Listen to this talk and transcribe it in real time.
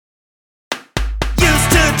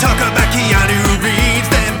talk about Keanu Reeves,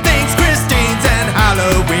 then things Christine's and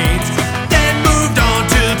Halloween's. Then moved on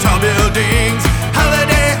to tall buildings,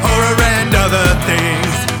 holiday horror and other things.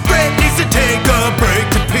 Brett needs to take a break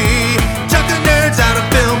to pee, chuck the nerds out of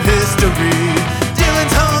film history.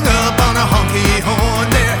 Dylan's hung up on a honky horn,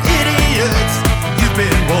 they're idiots. You've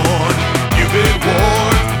been warned, you've been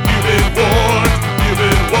warned, you've been warned, you've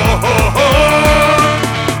been warned.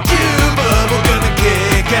 Chew bubblegum and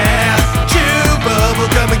kick ass, chew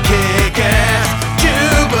bubblegum and kick ass,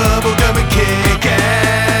 chew bubblegum and kick ass.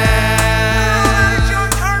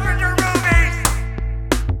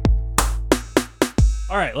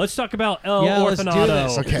 All right, let's talk about El let's do Orfanato.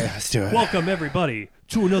 this. Okay, let's do it. Welcome, everybody,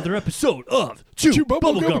 to another episode of Chew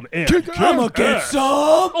Bubblegum and Kick Kick Ass. I'ma get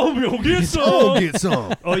some. I'm gonna get some. I'm gonna get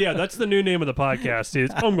some. Oh, yeah, that's the new name of the podcast is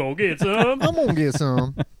I'm gonna get some. I'm gonna get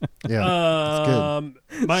some. Yeah,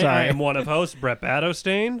 it's good. I Sorry. am one of hosts, Brett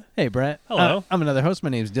Battostain. Hey, Brett. Hello. I'm another host. My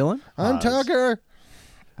name's Dylan. I'm Tucker.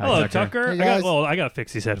 Hi, Hello, Tucker. Hey, guys. I gotta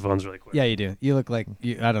fix these headphones really quick. Yeah, you do. You look like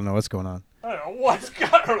I don't know what's going on. I don't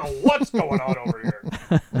know what's going on over here.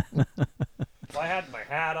 I had my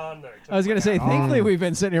hat on there. I was gonna say, thankfully we've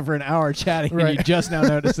been sitting here for an hour chatting, and you just now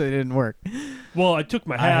noticed that it didn't work. Well, I took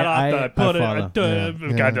my hat off. I put it. follow.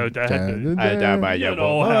 You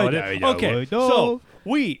know how it is. Okay, so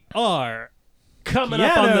we are coming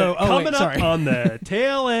up on the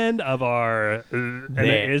tail end of our. And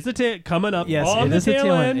it is the coming up Yes, on it the is the tail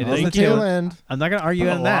tail end. end. It is Thank the you. tail end. I'm not gonna argue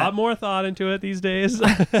Put on a that. lot more thought into it these days.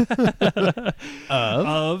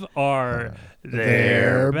 of our.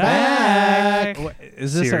 They're back.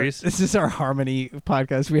 Is this series. Is this our harmony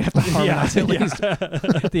podcast? We have to harmonize at least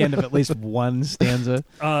at the end of at least one stanza.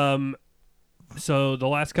 So the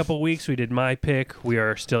last couple of weeks we did my pick. We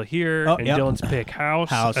are still here, Oh, and yep. Dylan's pick House.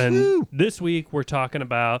 House. And Woo. this week we're talking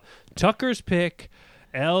about Tucker's pick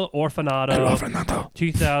El Orfanato,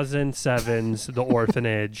 2007's The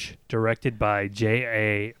Orphanage, directed by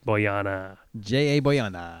J.A. Boyana, J.A.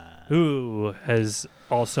 Boyana. who has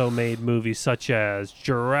also made movies such as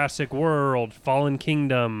Jurassic World, Fallen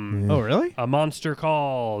Kingdom, Oh, really? A Monster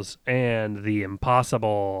Calls, and The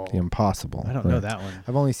Impossible. The Impossible. I don't know that one.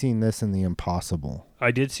 I've only seen this in The Impossible.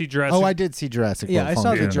 I did see Jurassic. Oh, I did see Jurassic Yeah, World. I saw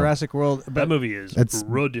Fallen the Kingdom. Jurassic World. That But movie is It's-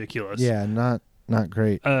 ridiculous. Yeah, not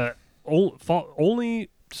great. Only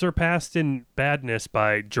surpassed in badness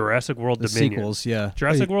by Jurassic World the Dominion. sequels, yeah.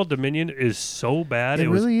 Jurassic World Dominion is so bad. It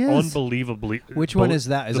was really is. unbelievably. Which one is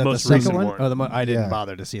that? Is that the most second recent one? one. Oh, I didn't Yeah.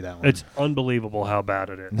 bother to see that one. It's unbelievable how bad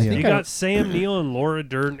it is. Yeah. You got Sam Neill and Laura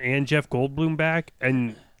Dern and Jeff Goldblum back,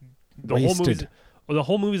 and the Wasted.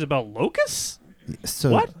 whole movie's about locusts.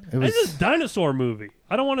 So What? It was. This is a dinosaur movie.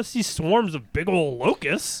 I don't want to see swarms of big old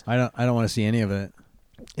locusts. I don't want to see any of it.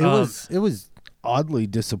 It was oddly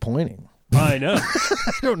disappointing. I know.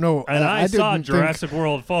 I don't know. And I saw didn't think- Jurassic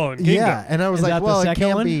World Fallen Kingdom. Yeah, and I was Is like, that the well, it second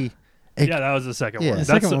can't one? be. Yeah, that was the second Yeah. one. The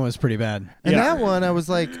That's second one was pretty bad. And Yeah. that one, I was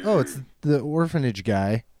like, oh, it's the orphanage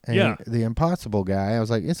guy. And Yeah. the Impossible guy. I was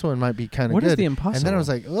like, this one might be kind of What good. is The And then I Impossible? was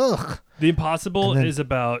like, ugh. The Impossible And then is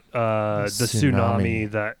about the tsunami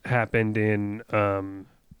that happened in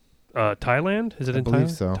Thailand. Is it I in believe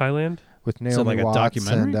Thailand? so. Thailand? With Naomi like a Watts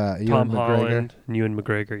documentary? and Tom Ewan McGregor. Holland, Ewan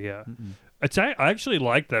McGregor. Yeah, I actually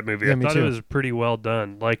liked that movie. Yeah, I me thought too. it was pretty well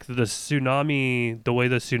done. Like the tsunami, the way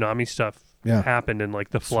the tsunami stuff Yeah. happened, and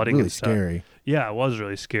like the It's flooding really and stuff. scary. Yeah, it was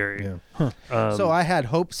really scary. Yeah. So I had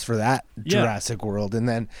hopes for that Yeah. Jurassic World, and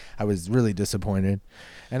then I was really disappointed.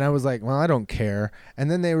 And I was like, well, I don't care. And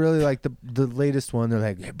then they really like the latest one. They're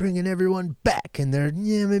like, bringing everyone back, and they're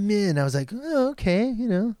and I was like, oh, okay,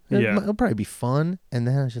 it'll probably be fun. And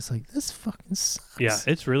then I was just like, this fucking sucks. Yeah,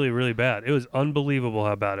 it's really, really bad. It was unbelievable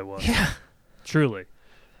how bad it was. Yeah. Truly.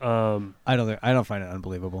 I don't find it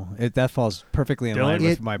unbelievable. That falls perfectly in Dylan? line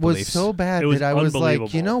with It my was beliefs. so bad It was that I was like, unbelievable.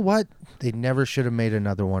 you know what? They never should have made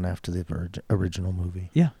another one after the original movie.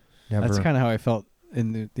 Yeah, Never. that's kind of how I felt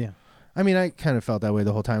in the I mean, I kind of felt that way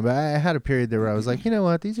the whole time, but I had a period there where I was like, you know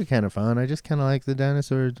what? These are kind of fun. I just kind of like the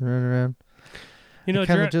dinosaurs running around. You know, I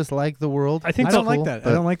kind of just like the world. I think I the don't like cool, that. I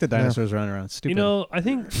but don't like the no. dinosaurs running around. Stupid. You know, I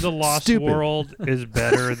think The Lost Stupid. World is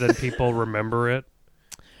better than people remember it.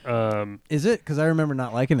 Is it? Because I remember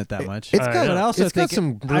not liking it that much. It's I got, know. But I also it's got think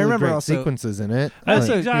some I really remember great also- sequences in it. That's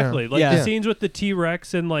Like, exactly like Yeah. the scenes with the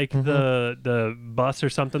T-Rex and like the bus or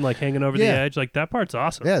something like hanging over the Yeah. edge. Like that part's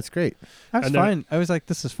awesome. Yeah, it's great. I was and they're- fine. I was like,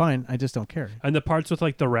 this is fine. I just don't care. And the parts with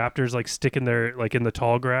like the raptors like sticking their like in the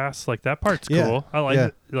tall grass, like that part's Yeah. cool. I like Yeah.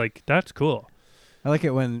 it. Like that's cool. I like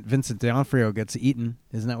it when Vincent D'Onofrio gets eaten.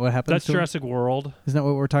 Isn't that what happens? That's to him? Jurassic World. Isn't that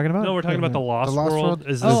what we're talking about? No, we're talking about the Lost, Lost World. World?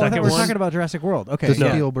 Is the Oh, I second thought we were one. talking about Jurassic World. Okay, The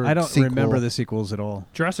yeah. Spielberg I don't sequel. remember the sequels at all.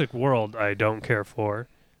 Jurassic World, I don't care for,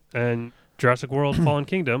 and Jurassic World Fallen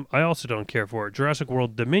Kingdom, I also don't care for. Jurassic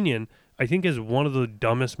World Dominion, I think, is one of the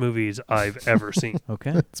dumbest movies I've ever seen. Okay.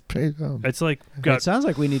 It's pretty dumb. It's like It sounds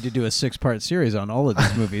like we need to do a 6-part series on all of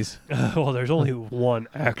these movies. well, there's only one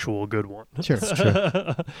actual good one. Sure. It's true.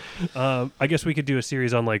 I guess we could do a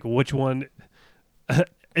series on like which one,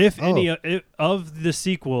 if any of the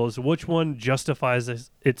sequels, which one justifies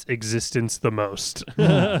its existence the most.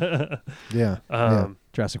 Yeah.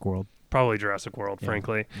 Jurassic World. Probably Jurassic World, Yeah.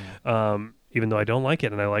 frankly. Yeah. Even though I don't like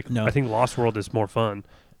it, and No. I think Lost World is more fun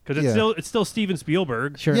because it's still Steven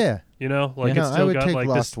Spielberg. Sure. Yeah. You know, like No, it's I still would got take like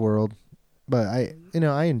Lost this. World, but I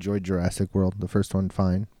enjoyed Jurassic World. The first one,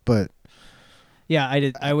 fine, but Yeah, I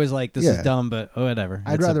did. I was like, this is dumb, but whatever.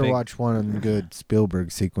 I'd It's a rather big- watch one good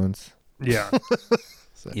Spielberg sequence. Yeah,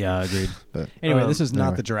 Yeah, agreed. But Anyway, this is not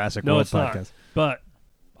anyway. the Jurassic no, World it's not. podcast. But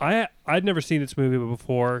I'd never seen this movie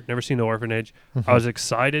before. Never seen The Orphanage. I was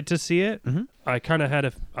excited to see it. Mhm. I kind of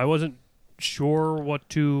had I wasn't sure what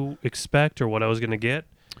to expect or what I was going to get.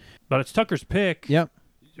 But it's Tucker's pick. Yep.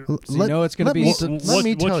 L- So you know it's going to be. let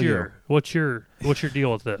me tell you. What's your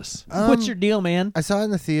deal with this? What's your deal, man? I saw it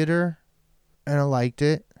in the theater, and I liked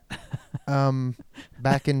it.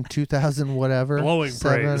 Back in 2000, whatever, Glowing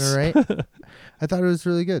 7 praise. or 8, I thought it was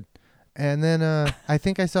really good. And then I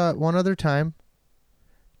think I saw it one other time,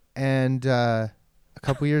 and a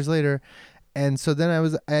couple years later, and so then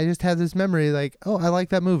I just had this memory like, oh, I like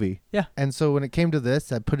that movie. Yeah. And so when it came to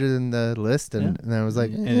this, I put it in the list, and I was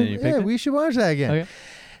like, And then you picked it? we should watch that again. Okay.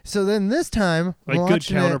 So then this time, Like I'm good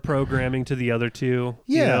watching counter it. programming to the other two.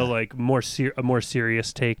 Yeah. You know, like a more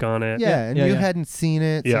serious take on it. Yeah, and yeah, you yeah. hadn't seen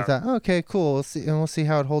it, so I Yeah. thought, okay, cool, we'll see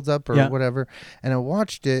how it holds up or Yeah. whatever. And I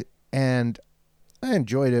watched it, and I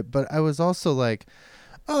enjoyed it, but I was also like,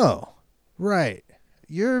 oh, right,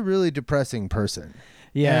 you're a really depressing person.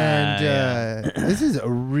 Yeah. And this is a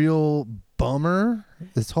real bummer.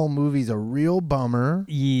 This whole movie's a real bummer,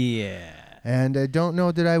 yeah. and I don't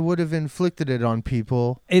know that I would have inflicted it on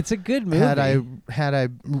people It's a good movie. had I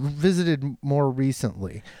visited more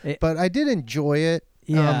recently. It- But I did enjoy it.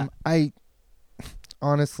 Yeah. I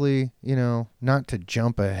honestly, not to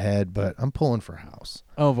jump ahead, but I'm pulling for House.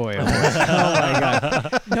 Oh boy! Oh, boy. Oh my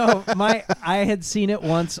god! No, I had seen it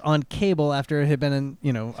once on cable after it had been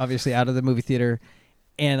obviously out of the movie theater,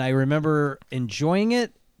 and I remember enjoying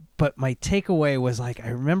it. But my takeaway was like, I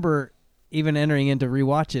remember even entering in to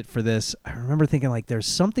rewatch it for this. I remember thinking like, there's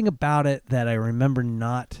something about it that I remember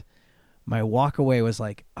not. My walk away was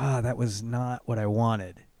like, that was not what I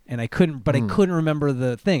wanted. And I couldn't remember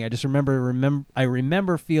the thing. I just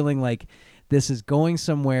remember feeling like this is going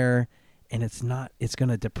somewhere and it's going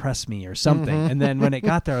to depress me or something. Mm-hmm. And then when it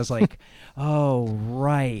got there, I was like, oh,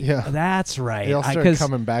 right. Yeah. That's right. It all started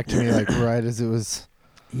coming back to me like right as it was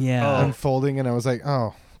unfolding, and I was like,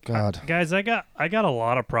 oh, God. Guys, I got a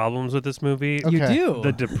lot of problems with this movie. Okay. You do.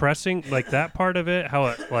 The depressing, like that part of it, how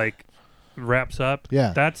it like wraps up.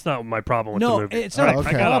 Yeah. That's not my problem with No, the movie. it's not a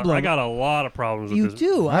problem. I got a lot of problems with You this.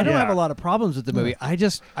 do. I don't Yeah. have a lot of problems with the movie. I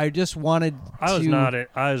just wanted I was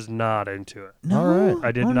to... not into it. No? All right.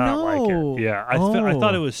 I did Oh, not no. like it. Yeah. I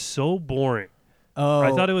thought it was so boring. Oh.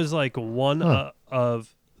 I thought it was like one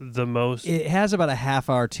of the most. It has about a half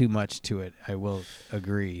hour too much to it. I will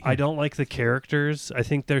agree. I don't like the characters. I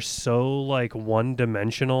think they're so like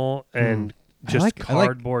one-dimensional and just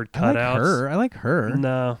cardboard cutouts. I like her.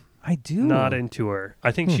 No, I do. not into her.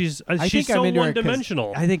 I think she's I she's think so I'm into her 'cause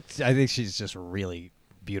one-dimensional. I think she's just really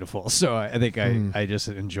beautiful. So I think I just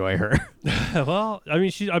enjoy her. Well, I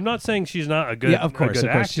mean, I'm not saying she's not a good. yeah, of course, a good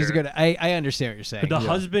of course. She's a actor. good. I understand what you're saying. But the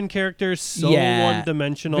husband character is so Yeah,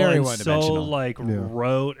 one-dimensional very and one-dimensional. so like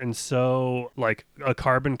rote and so like a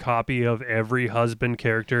carbon copy of every husband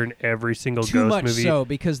character in every single too Ghost much movie so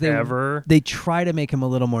because they they try to make him a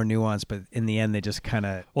little more nuanced, but in the end they just kind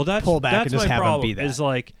of pull back that's and just my have problem, him be that. is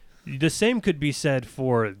like the same could be said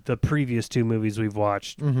for the previous two movies we've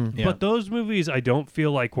watched. Yeah. But those movies, I don't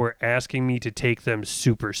feel like were asking me to take them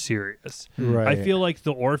super serious. Right. I feel like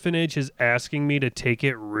The Orphanage is asking me to take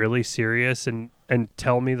it really serious and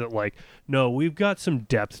tell me that like, no, we've got some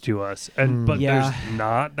depth to us, but Yeah. there's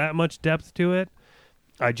not that much depth to it.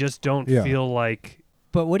 I just don't feel like.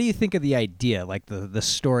 But what do you think of the idea, like the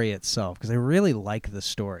story itself? Because I really like the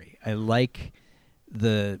story. I like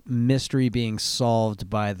the mystery being solved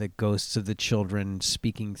by the ghosts of the children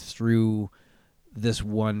speaking through this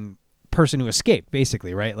one person who escaped,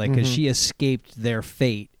 basically, right? Like, because she escaped their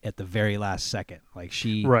fate at the very last second. Like,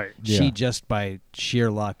 she just by sheer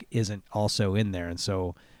luck isn't also in there. And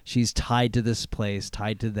so she's tied to this place,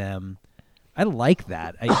 tied to them. I like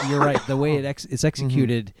that. You're right. The way it's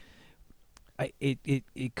executed,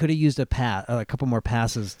 it could have used a couple more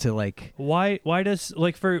passes to like. Why does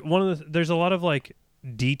like for one of the there's a lot of like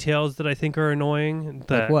details that I think are annoying.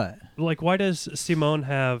 That, like what? Like why does Simone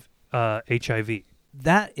have HIV?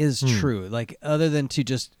 That is true. Like other than to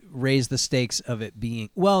just raise the stakes of it being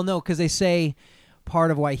because they say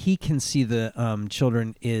part of why he can see the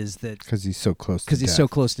children is that because he's so close. Because he's so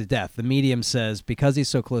close to death. The medium says because he's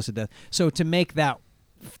so close to death. So to make that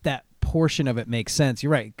portion of it make sense,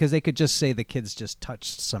 you're right. Because they could just say the kid's just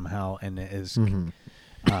touched somehow and it is.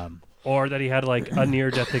 Or that he had like a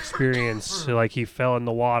near-death experience, like he fell in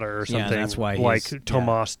the water or something. Yeah, that's why like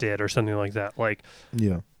Tomas did, or something like that. Like,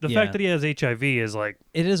 the fact that he has HIV is like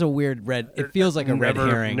it is a weird red. It feels like a red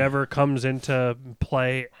herring. Never comes into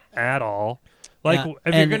play at all. Like,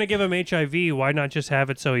 if you're gonna give him HIV, why not just have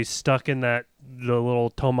it so he's stuck in the little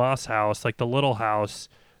Tomas house, like the little house,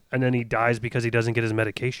 and then he dies because he doesn't get his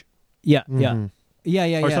medication? Yeah.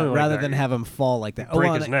 Rather than have him fall like that,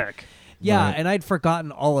 break his neck. Yeah, right. And I'd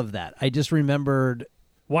forgotten all of that. I just remembered.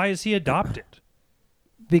 Why is he adopted?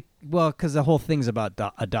 Because the whole thing's about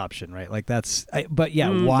adoption, right? Like that's. But yeah,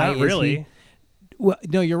 why? Not really. Is he, well,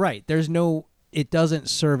 no, you're right. There's no. It doesn't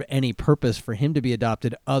serve any purpose for him to be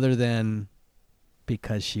adopted, other than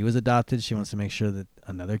because she was adopted. She wants to make sure that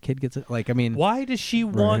another kid gets it. Like, I mean, why does she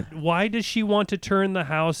want? Right. Why does she want to turn the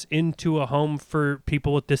house into a home for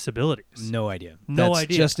people with disabilities? No idea. That's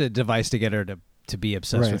idea. Just a device to get her to be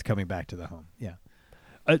obsessed with coming back to the home. Yeah.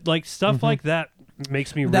 Like stuff like that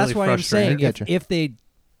makes me That's really I'm frustrated. saying if they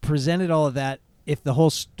presented all of that, if the whole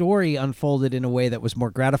story unfolded in a way that was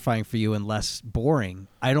more gratifying for you and less boring,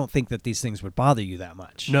 I don't think that these things would bother you that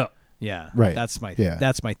much. No. Yeah. Right. That's my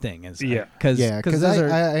thing. Because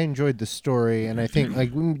I enjoyed the story, and I think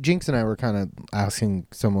like Jinx and I were kind of asking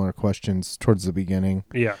similar questions towards the beginning.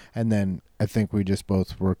 Yeah. And then I think we just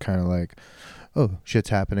both were kind of like, oh, shit's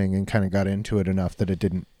happening, and kind of got into it enough that it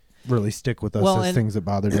didn't really stick with us as things that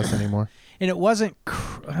bothered us anymore. And it wasn't,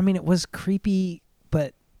 it was creepy,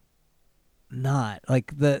 but not.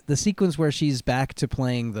 Like the sequence where she's back to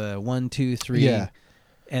playing the 1, 2, 3,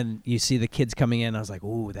 and you see the kids coming in, I was like,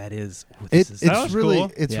 ooh, it's really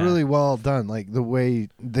cool. It's really well done. Like the way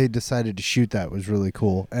they decided to shoot that was really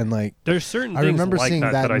cool. And like there's certain I things remember like seeing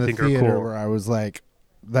that in the I think theater are cool. where I was like,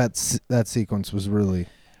 that sequence was really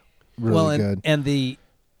good. And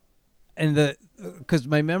because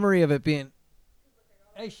my memory of it being,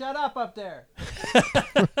 hey, shut up there.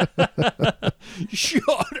 Shut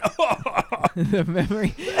up. The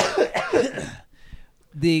memory,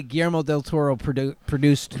 the Guillermo del Toro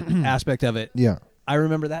produced aspect of it. Yeah, I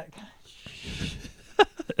remember that.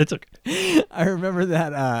 It's okay. I remember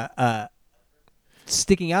that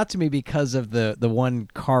sticking out to me because of the one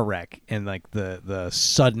car wreck and like the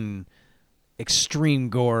sudden extreme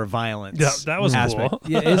gore violence. Yeah, that was aspect. cool.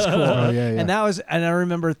 Yeah, it's cool. And I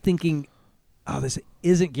remember thinking, oh, this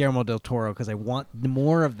isn't Guillermo del Toro because I want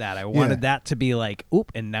more of that. I wanted that to be like,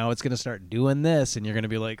 oop, and now it's going to start doing this, and you're going to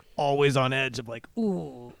be like always on edge of like,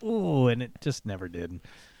 ooh, and it just never did.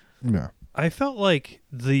 No. I felt like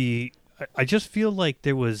I just feel like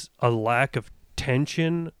there was a lack of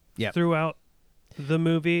tension throughout the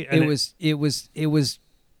movie. And it was,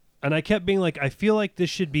 and I kept being like, I feel like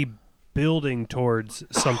this should be building towards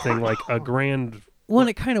something like a grand. Well, and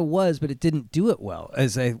it kind of was, but it didn't do it well.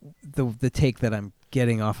 As the take that I'm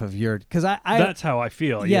getting off of your, because I that's how I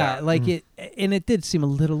feel. Yeah, like it, and it did seem a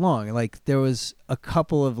little long. Like there was a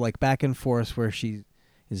couple of like back and forth where she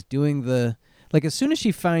is doing the like as soon as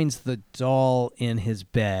she finds the doll in his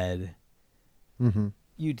bed. Mm-hmm.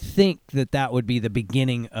 You'd think that would be the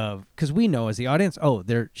beginning of, because we know as the audience,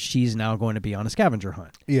 she's now going to be on a scavenger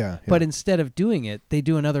hunt. Yeah. But instead of doing it, they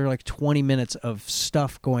do another like 20 minutes of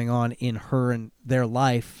stuff going on in her and their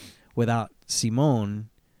life without Simone.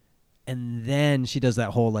 And then she does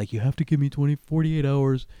that whole like, you have to give me 48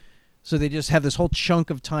 hours. So they just have this whole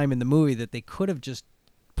chunk of time in the movie that they could have just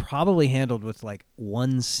probably handled with like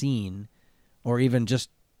one scene, or even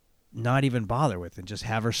just not even bother with, and just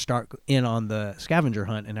have her start in on the scavenger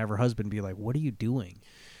hunt and have her husband be like, what are you doing?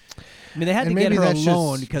 I mean, they had to get her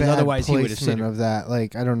alone because otherwise he would have seen her. Of that.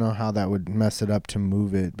 Like, I don't know how that would mess it up to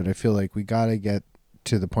move it, but I feel like we got to get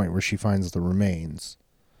to the point where she finds the remains.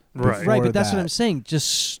 Right. Right, but that's what I'm saying.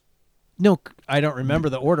 Just no, I don't remember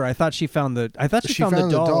the order. I thought she found the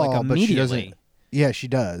doll like immediately. Yeah, she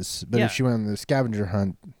does. But if she went on the scavenger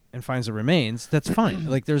hunt and finds the remains, that's fine.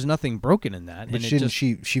 Like there's nothing broken in that. But and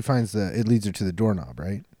she finds it leads her to the doorknob,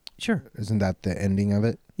 right? Sure. Isn't that the ending of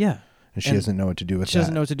it? Yeah. And she doesn't know what to do with that. She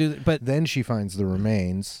doesn't know what to do. But then she finds the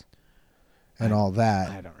remains and all that.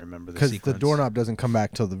 I don't remember the sequence. Because the doorknob doesn't come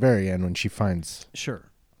back till the very end when she finds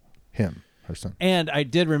her her son. And I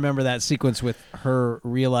did remember that sequence with her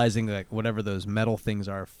realizing that whatever those metal things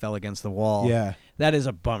are fell against the wall. Yeah. That is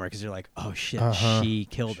a bummer because you're like, oh shit, she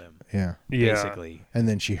killed him. Yeah. Basically. And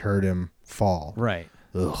then she heard him fall. Right.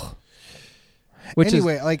 Ugh. Which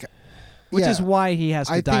anyway, is why he has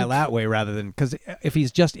to I die think- that way rather than because if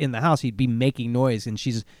he's just in the house, he'd be making noise, and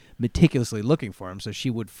she's meticulously looking for him, so she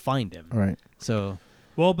would find him. Right. So,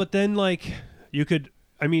 Well, but then like you could,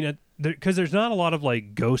 I mean, because there's not a lot of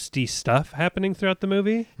like ghosty stuff happening throughout the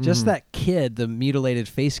movie. just that kid, the mutilated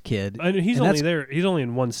face kid, And he's and only that's- there. He's only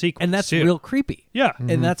in one sequence, and that's too. real creepy. Yeah.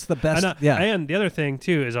 And that's the best. And, and the other thing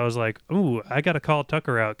too is I was like, ooh, I gotta call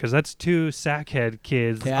Tucker out because that's 2 sackhead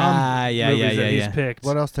kids. Yeah, movies that he's picked.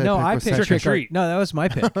 What else did No, I I pick? picked was Trick or Treat. Treat. No, that was my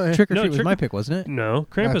pick. Trick or No, Treat was Trick my or- pick, wasn't it? No,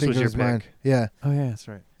 I Krampus think was it your was mine. pick. Yeah. Oh yeah, that's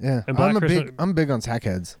right. Yeah. And Black I'm Christmas- I'm big on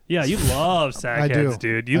sackheads. Yeah, you love sackheads,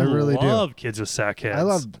 dude. You I really do. love kids with sackheads. I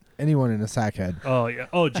love anyone in a sackhead. Oh yeah.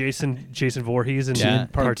 Oh, Jason Voorhees in Yeah,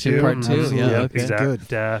 part two. Part two, Mhm. yeah, Yep, okay. Good.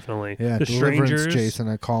 Definitely. Yeah. The Deliverance Strangers. Jason,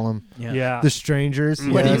 I call him. Yeah. The Strangers.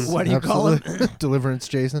 What do you- yes, what do you call him? absolutely. Deliverance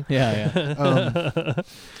Jason. Yeah.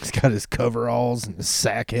 He's got his coveralls and his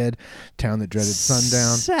sackhead. Town that dreaded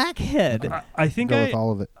sundown. Sackhead. I think Go with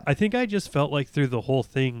all of it. I think I just felt like through the whole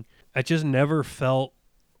thing, I just never felt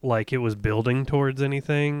like it was building towards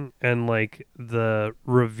anything, and like the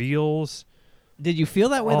reveals. Did you feel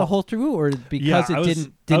that way the whole through, or because Yeah, I it was-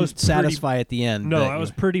 didn't I was pretty- satisfy at the end? No, that I you- was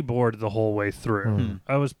pretty bored the whole way through. Mhm.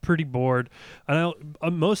 I was pretty bored, and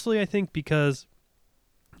mostly I think because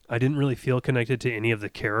I didn't really feel connected to any of the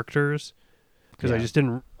characters because I Yeah. just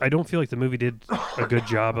didn't. I don't feel like the movie did a good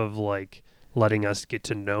job of like letting us get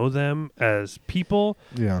to know them as people.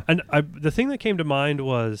 Yeah. And the thing that came to mind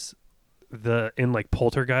was in like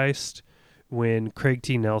Poltergeist when Craig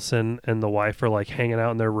T. Nelson and the wife are like hanging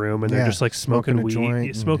out in their room and they're Yeah, just like smoking a weed,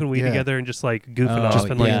 joint smoking and- weed yeah. together and just like goofing Oh, off Just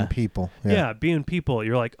and yeah. like being people. yeah, being people.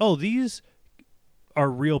 You're like, oh, these are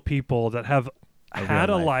real people that have had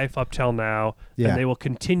a real life. life up till now, Yeah. and they will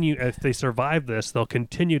continue. If they survive this, they'll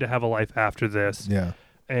continue to have a life after this. Yeah.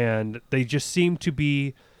 And they just seem to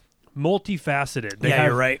be multifaceted. They Yeah, have,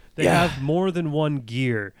 you're right. They Yeah. have more than one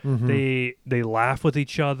gear. Mhm. They laugh with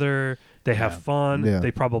each other. They have fun. Yeah.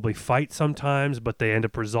 They probably fight sometimes, but they end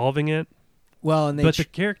up resolving it. well, and they But the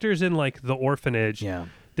characters in like the orphanage, yeah,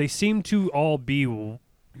 they seem to all be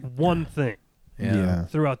one thing Yeah.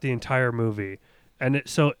 throughout the entire movie. And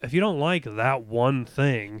so if you don't like that one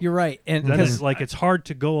thing, you're right, and then because it's like it's hard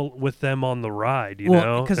to go with them on the ride, you well,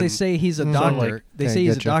 know? because they And- say he's a So, doctor. like, they okay, say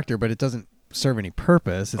he's a getcha. doctor, but it doesn't serve any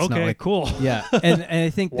purpose. It's okay, not like cool. yeah, and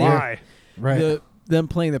I think they're Why? Right. them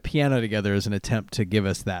playing the piano together is an attempt to give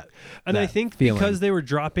us that. And I that think feeling. because they were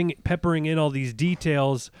peppering in all these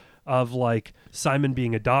details of like Simon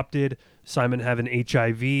being adopted, Simon having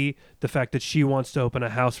HIV, the fact that she wants to open a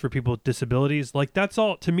house for people with disabilities, like that's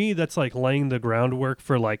all to me. That's like laying the groundwork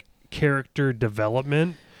for like character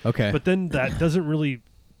development. Okay, But then that doesn't really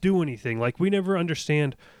do anything. Like we never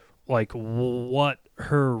understand like what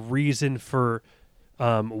her reason for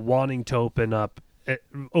wanting to open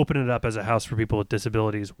it up as a house for people with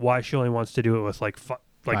disabilities. Why she only wants to do it with like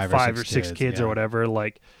five or six kids yeah. or whatever.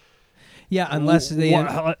 Like yeah, unless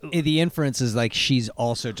how- the inference is like she's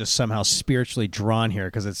also just somehow spiritually drawn here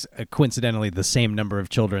because it's coincidentally the same number of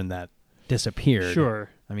children that disappeared. sure,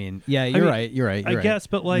 I mean, yeah, you're mean, right. You're right. I You're right. guess,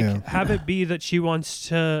 but like Yeah. have it be that she wants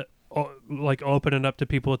to like open it up to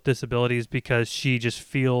people with disabilities because she just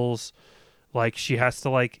feels like she has to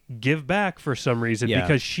like give back for some reason Yeah.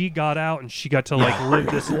 because she got out and she got to like live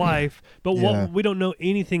this life. But Yeah. we don't know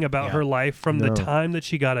anything about Yeah. her life from the No. time that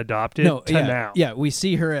she got adopted No, to yeah, now. yeah. We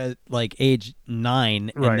see her at like age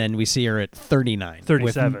 9, Right. and then we see her at 39,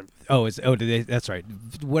 with- 37. That's right.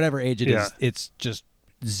 Whatever age it is, Yeah. it's just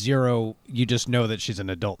zero. You just know that she's an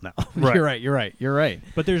adult now. Right. You're right. You're right. You're right.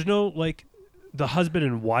 But there's no like the husband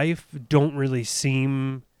and wife don't really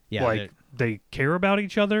seem Yeah, like they care about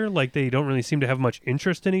each other. Like they don't really seem to have much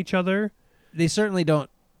interest in each other. they certainly don't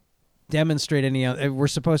demonstrate any. We're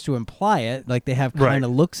supposed to imply it, like they have Right. kind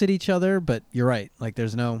of looks at each other. But you're right. Like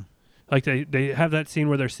there's no. Like they have that scene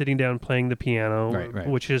where they're sitting down playing the piano, Right.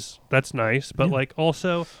 which is that's nice. But Yeah. like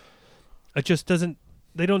also, it just doesn't.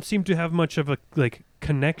 They don't seem to have much of a like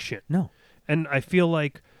connection. No. And I feel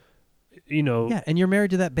like, you know, Yeah, and you're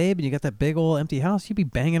married to that babe, and you got that big old empty house. You'd be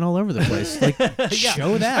banging all over the place. Like,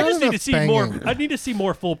 show I that. just need to enough see more. banging. I need to see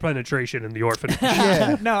more full penetration in the orphanage.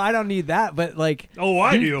 Yeah. No, I don't need that. But like, Oh,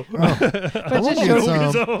 I do. but just need show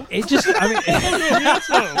some. So- it. Just, I mean,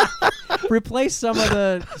 so- replace some of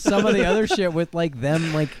the other shit with like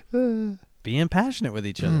them like being passionate with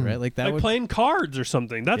each other, right? Like that like would playing cards or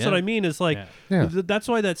something. That's what Yeah. I mean. Is like Yeah. that's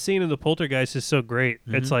why that scene in the Poltergeist is so great.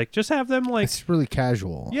 It's like just have them like It's really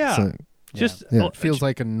casual. Yeah. It's like- just yeah, it feels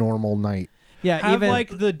like a normal night. yeah, have even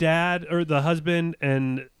like the dad or the husband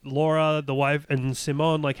and Laura, the wife, and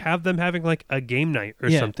Simone, like have them having like a game night or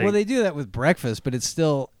something. Well, they do that with breakfast, but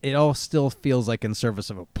it all still feels like in service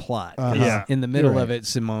of a plot. 'Cause Yeah. in the middle You're of right. it,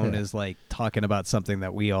 Simone Yeah. is like talking about something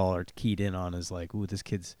that we all are keyed in on. Is like, ooh, this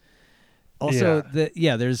kid's. Also,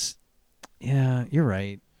 you're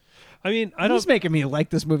right. I mean, I You're don't. just making me like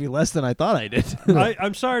this movie less than I thought I did.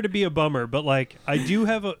 I'm sorry to be a bummer, but like I do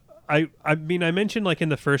have a. I mean, I mentioned like in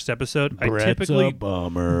the first episode, I typically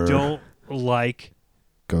bummer. don't like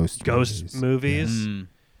Ghost movies. Mm.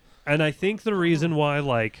 And I think the reason why,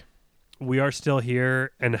 like, We Are Still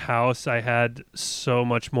Here and House, I had so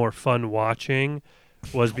much more fun watching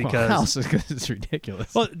was because House is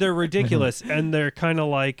ridiculous. well, they're ridiculous and they're kind of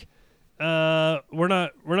like, we're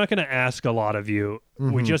not going to ask a lot of you.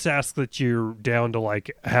 We just ask that you're down to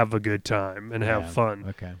like have a good time and have fun.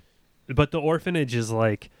 Okay. But the Orphanage is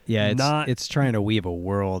like, Yeah, not. it's trying to weave a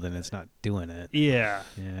world and it's not doing it. Yeah,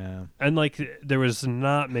 Yeah. and like there was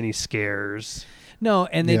not many scares. No,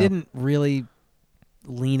 and they Yeah. didn't really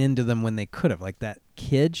lean into them when they could have. Like that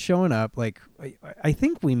kid showing up. Like I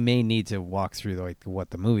think we may need to walk through like what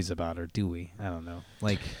the movie's about, or do we? I don't know.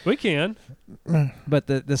 Like, We can. but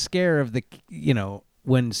the scare of the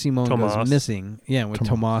when Simone Tomas. goes missing, when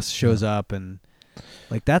Tomas shows up and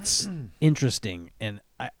like that's interesting, and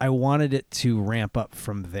I wanted it to ramp up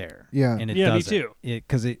from there. Yeah. and it Yeah, me doesn't. too.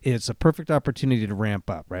 Because it's a perfect opportunity to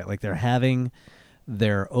ramp up, right? Like they're having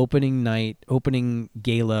their opening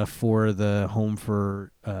gala for the home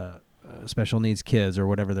for special needs kids or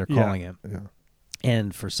whatever they're Yeah. calling it. Yeah.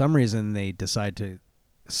 And for some reason, they decide to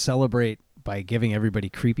celebrate by giving everybody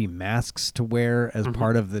creepy masks to wear as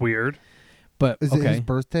part of the. Weird. But Is it okay, his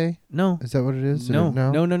birthday? no. Is that what it is? No,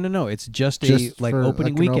 Or no. It's just Just a like for,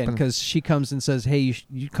 opening like, an weekend open- because she comes and says, "Hey,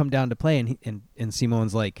 you come down to play," and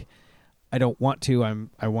Simone's like, "I don't want to.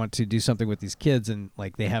 I want to do something with these kids," and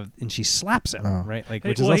like they have, and she slaps him, Oh. right? Like, Hey,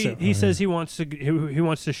 which well, is also he says he wants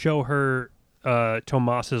to show her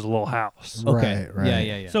Tomas's little house. okay. Right.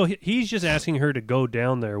 Yeah. So he's just asking her to go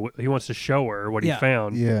down there. He wants to show her what Yeah. he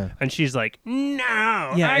found. Yeah. And she's like,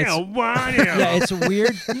 "No, Yeah, I it's- don't want to." Yeah, it's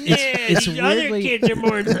weird. It's these other weirdly, kids are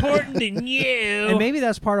more important than you. and maybe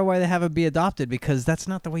that's part of why they have it be adopted, because that's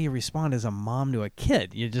not the way you respond as a mom to a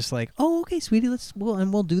kid. You're just like, "Oh, okay, sweetie,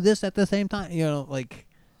 we'll do this at the same time," like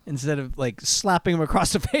instead of like slapping him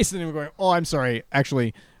across the face and then going, "Oh, I'm sorry,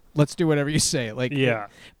 actually." Let's do whatever you say. Like, Yeah.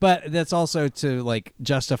 But that's also to like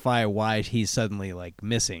justify why he's suddenly like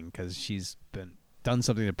missing, because she's done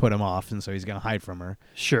something to put him off, and so he's gonna hide from her.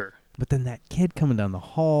 Sure. But then that kid coming down the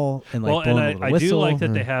hall and like Well, blowing and a little I do whistle. like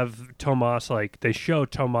that they have Tomas, like they show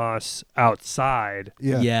Tomas outside.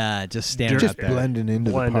 Yeah, just standing Just out there, blending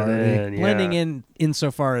into blending the party. in, blending yeah. in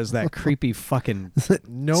insofar as that creepy fucking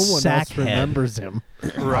No one Sack else head. remembers him.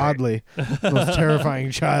 Right. Oddly, most terrifying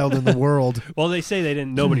child in the world. Well, they say they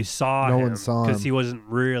didn't. Nobody saw No him one saw because him. he wasn't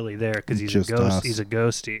really there because he's Just a ghost. us. He's a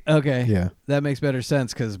ghosty. Okay. Yeah. That makes better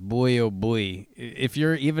sense, because boy, oh boy, if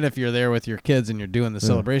you're there with your kids and you're doing the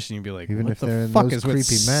celebration, you'd be like, Even what if the they're in fuck those is with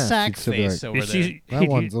creepy masks, sack you'd still be face like, over Is there? she- That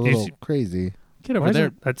one's a little crazy. Get over Why there.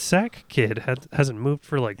 isn't that sack kid hasn't moved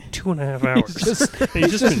for like 2.5 hours.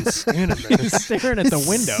 He's just been standing there. He's staring at the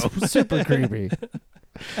window. Super creepy.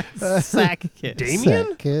 Sack kid. Damien?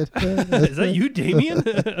 Sack kid. Is that you, Damien?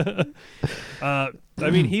 I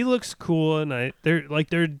mean, he looks cool, and there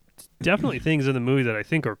are definitely things in the movie that I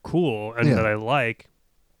think are cool and Yeah. that I like,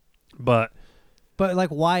 but But like,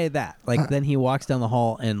 why that? Like, then he walks down the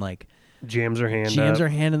hall and like jams her hand jams up. her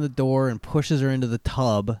hand in the door and pushes her into the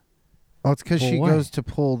tub. Oh, it's because Well, she why? goes to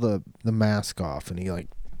pull the mask off, and he like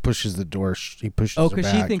pushes the door. He pushes. Oh, her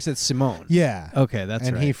because she back. thinks it's Simone. Yeah. Okay, that's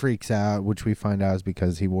and right. he freaks out, which we find out is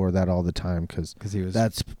because he wore that all the time. Because he was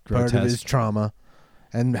that's part of his grotesque. trauma,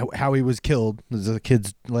 and how he was killed. The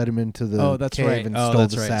kids let him into the Oh, that's cave right. and Oh, stole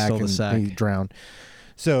that's the right, sack, stole the and sack. he drowned.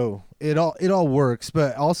 So it all works,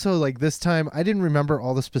 but also like this time I didn't remember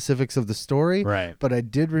all the specifics of the story, Right. but I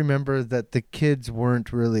did remember that the kids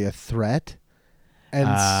weren't really a threat, and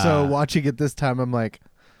so watching it this time, I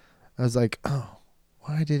was like, oh,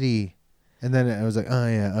 why did he? And then I was like, oh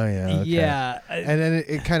yeah, okay. Yeah. And then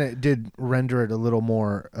it kind of did render it a little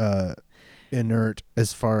more inert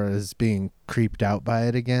as far as being creeped out by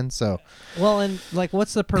it again. So Well, and like,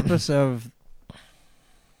 what's the purpose of?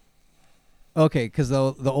 Okay, because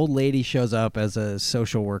the old lady shows up as a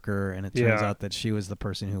social worker, and it turns Yeah. out that she was the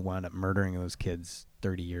person who wound up murdering those kids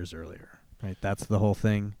 30 years earlier. Right, that's the whole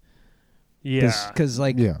thing. Yeah. Because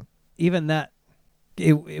like, yeah, even that,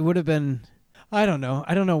 it would have been. I don't know.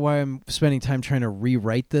 I don't know why I'm spending time trying to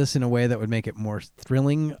rewrite this in a way that would make it more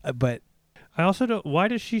thrilling. But I also don't. Why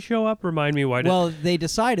does she show up? Remind me why. Well, they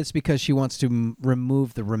decide it's because she wants to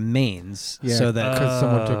remove the remains, so that because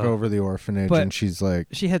someone took over the orphanage, But- and she's like,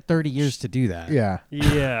 she had 30 years to do that. yeah.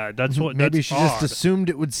 Yeah, that's what. Maybe that's she odd. just assumed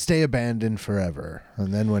it would stay abandoned forever,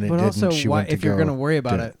 and then when it But didn't, also, she why, went to if you're go going to worry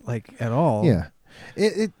about do it like at all, Yeah.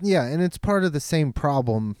 Yeah, and it's part of the same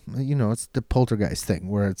problem. You know, it's the Poltergeist thing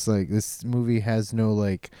where it's like this movie has no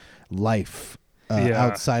like life Yeah.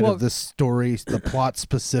 outside Well- of the story, the plot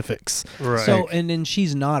specifics. Right. So and then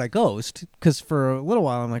she's not a ghost because for a little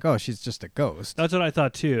while I'm like, oh, she's just a ghost, that's what I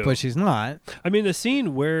thought too. but she's not. I mean, the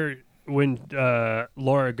scene when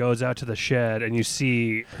Laura goes out to the shed and you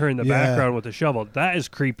see her in the Yeah. background with the shovel, that is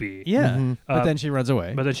creepy. Yeah, Mhm. but then she runs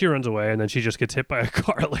away. But then she runs away and then she just gets hit by a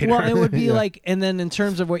car later. Well, it would be Yeah. like, and then in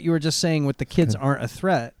terms of what you were just saying with the kids aren't a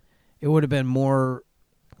threat, it would have been more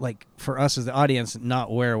like for us as the audience not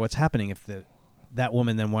aware of what's happening if that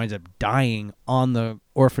woman then winds up dying on the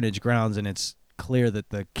orphanage grounds and it's clear that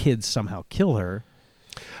the kids somehow kill her.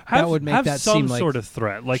 have, that would make have that some seem like- sort of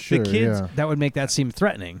threat. Like Sure, the kids, yeah. That would make that seem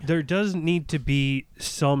threatening. there does need to be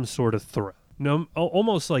some sort of threat. No,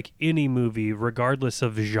 almost like any movie, regardless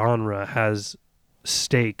of genre, has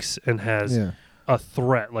stakes and has Yeah. a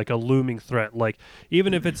threat, like a looming threat. Like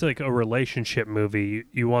even if it's like a relationship movie,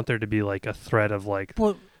 you want there to be like a threat of like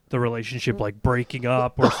Well, the relationship like breaking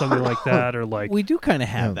up or something like that, or like we do kind of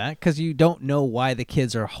have Yeah. that because you don't know why the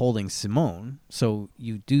kids are holding Simone. So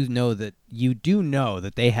you do know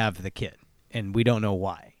that they have the kid, and we don't know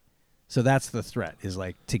why. So that's the threat: is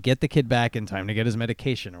like to get the kid back in time to get his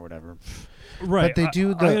medication or whatever. right. But they do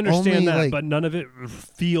I the understand only, that, like- but none of it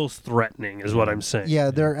feels threatening, is what I'm saying.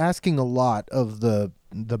 Yeah, they're asking a lot of the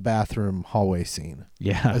bathroom hallway scene.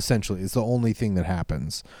 Yeah, Essentially, it's the only thing that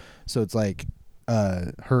happens. So it's like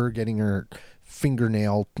her getting her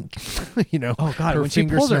fingernail, you know. Oh God! her When she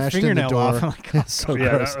finger pulls her smashed in the fingernail door. off, I'm like, oh, It's so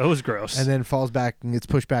yeah, gross. that was gross. And then falls back and gets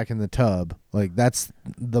pushed back in the tub. Like that's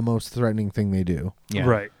the most threatening thing they do. yeah.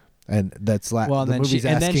 Right. And that's Well, and the then she- movie's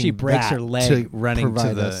and then asking she breaks that her leg to running to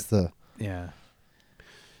provide the- us the Yeah.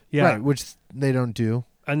 Yeah. right, which they don't do.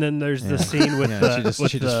 And then there's the Yeah. scene with Yeah, the she just-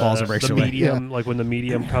 with she just the- falls and breaks the her leg. medium, like when the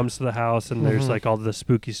medium comes to the house and there's Mhm. like all the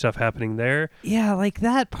spooky stuff happening there. Yeah, like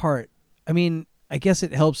that part. I mean, I guess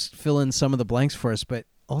it helps fill in some of the blanks for us, but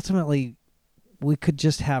ultimately, we could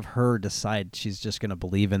just have her decide she's just going to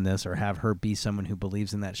believe in this, or have her be someone who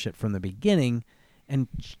believes in that shit from the beginning, and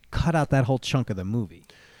cut out that whole chunk of the movie.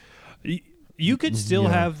 You could still Yeah.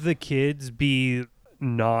 have the kids be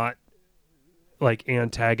not like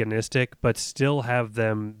antagonistic, but still have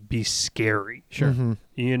them be scary. Sure. Mhm.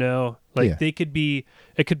 You know, like Yeah. they could be.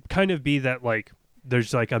 It could kind of be that like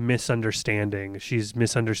there's like a misunderstanding. She's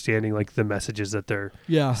misunderstanding like the messages that they're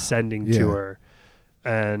Yeah. sending Yeah. to her,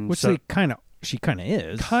 and Which so, she kind of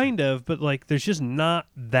is. kind of, but like there's just not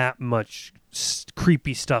that much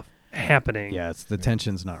creepy stuff happening. Yeah, it's the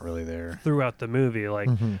tension's not really there. Throughout the movie, like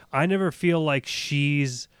Mhm. I never feel like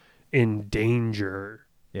she's in danger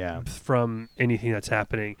Yeah. from anything that's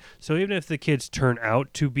happening. So even if the kids turn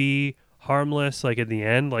out to be harmless, like in the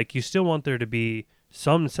end, like you still want there to be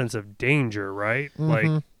some sense of danger, right?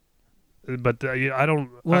 Mhm. Like, but I don't.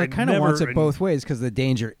 Well, I it kind of never- wants it both ways because the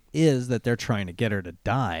danger is that they're trying to get her to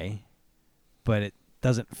die, but it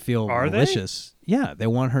doesn't feel Are they? malicious. Yeah, they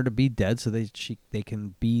want her to be dead so they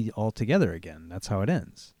can be all together again. That's how it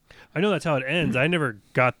ends. I know that's how it ends. I never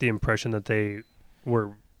got the impression that they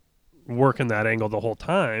were working that angle the whole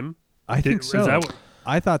time. I think Is so. that what-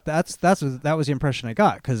 I thought that was the impression I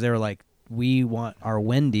got because they were like, we want our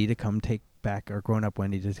Wendy to come take back our grown up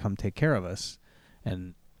Wendy to come take care of us,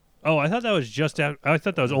 and Oh, I thought that was just. I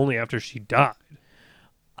thought that was only after she died.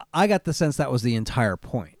 I got the sense that was the entire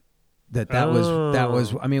point. That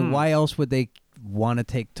was. I mean, why else would they want to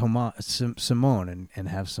take Simone and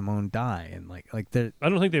have Simone die and like they're I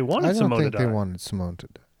don't think they wanted I don't Simone think to they die. wanted Simone to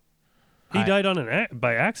die. He died on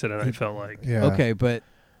by accident. I felt like. Yeah. okay, but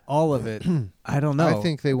all of it, I don't know. I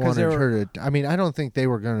think they 'Cause wanted were- her to. I mean, I don't think they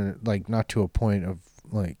were gonna like not to a point of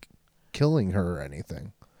like killing her or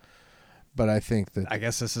anything. But I think that I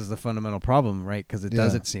guess this is the fundamental problem, right? Because it Yeah.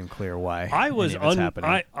 doesn't seem clear why I was any of it's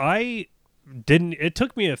happening. I didn't. It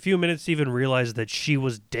took me a few minutes to even realize that she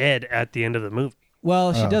was dead at the end of the movie.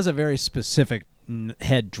 Well, she Oh. does a very specific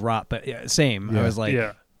head drop, but same. I Yeah. was like,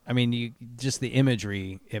 Yeah. I mean, you just the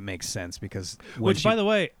imagery, it makes sense because when Which, she, by the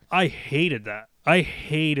way, I hated that. I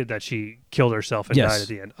hated that she killed herself and Yes. died at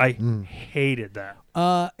the end. I hated that.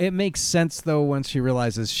 it makes sense though once she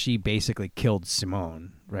realizes she basically killed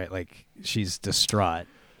Simone, right? Like she's distraught.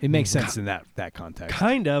 It makes sense in that context.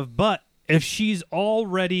 Kind of, but if she's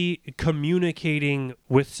already communicating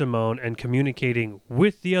with Simone and communicating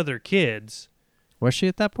with the other kids, Was she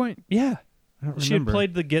at that point? yeah. I don't She had remember.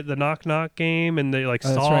 played the knock knock game, and they Oh,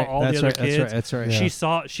 saw all the other kids. That's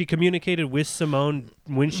right. She communicated with Simone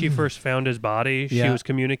when she first found his body. She Yeah. was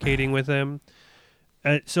communicating with him.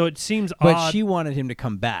 So it seems But odd. she wanted him to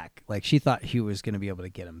come back. Like, she thought he was going to be able to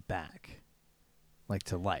get him back, like,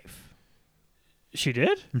 to life. She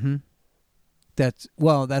did? Mm-hmm. That's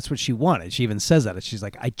what she wanted. She even says that. She's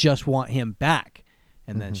like, I just want him back.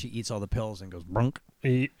 And then she eats all the pills and goes brunk.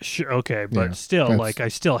 Sure, okay, but Yeah, still, that's- I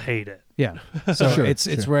still hate it. Yeah. So Sure, it's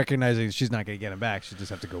sure. recognizing she's not going to get him back. She just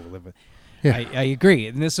have to go live with. Yeah. I agree,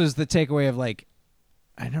 and this is the takeaway of like,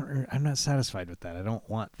 I'm not satisfied with that. I don't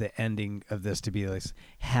want the ending of this to be this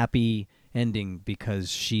happy ending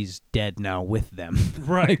because she's dead now with them.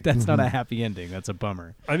 Right. Like, that's not a happy ending. That's a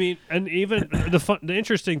bummer. I mean, and even the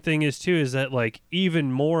interesting thing is too is that like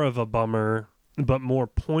even more of a bummer, but more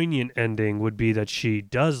poignant ending would be that she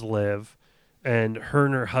does live, and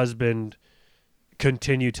her husband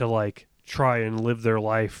continue to like try and live their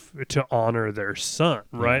life to honor their son,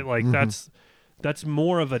 right? Like that's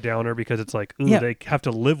more of a downer because it's like, ooh, Yeah. they have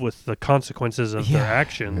to live with the consequences of their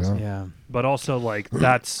actions, Yeah. Yeah. but also like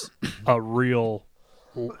that's a real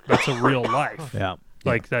life. Yeah.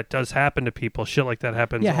 Like that does happen to people. Shit like that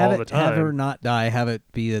happens Yeah, all the time. have her not die. Have it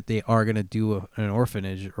be that they are going to do an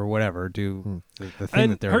orphanage or whatever. Do the thing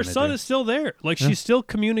And that they're her gonna son do. is still there. Like she's still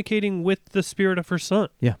communicating with the spirit of her son.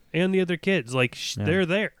 Yeah. And the other kids. Like Yeah. they're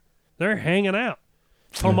there. They're hanging out.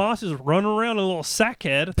 Tomas is running around a little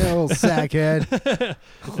sackhead. Yeah, little sackhead.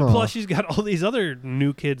 Plus she's got all these other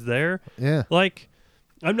new kids there. Yeah. Like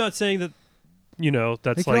I'm not saying that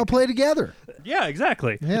that's They can like all play together. yeah,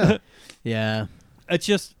 exactly. Yeah. Yeah. It's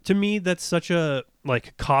just to me that's such a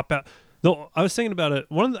like cop out. Though I was thinking about it.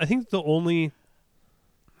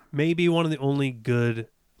 Maybe one of the only good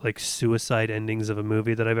like suicide endings of a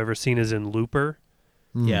movie that I've ever seen is in Looper.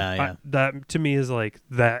 Yeah. Yeah. That to me is like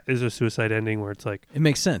that is a suicide ending where it's like It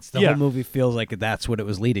makes sense. The Yeah. whole movie feels like that's what it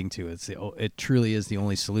was leading to. It truly is the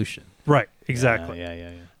only solution. right, exactly.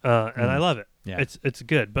 Yeah. And I love it. Yeah. It's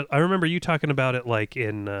good. But I remember you talking about it like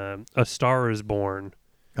in A Star Is Born.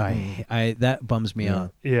 I that bums me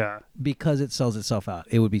out Yeah. because it sells itself out.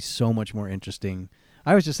 It would be so much more interesting.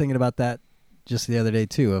 I was just thinking about that just the other day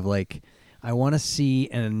too. Of like, I want to see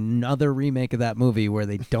another remake of that movie where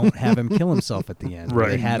they don't have him kill himself at the end. Where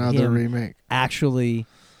Right. they have Another him remake. actually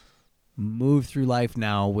move through life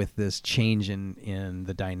now with this change in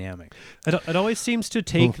the dynamic. It always seems to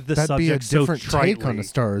take Well, the that'd be a subject so different take on tritely. A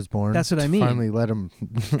Star Is Born. That's what I to mean. Finally, let him.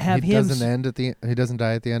 Have he him doesn't end at the. He doesn't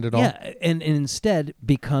die at the end at all. Yeah, and instead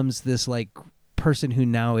becomes this like person who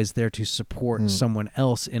now is there to support someone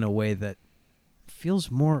else in a way that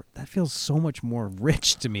feels so much more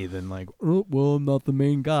rich to me than like, oh well, I'm not the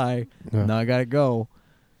main guy. Yeah. Now I gotta go.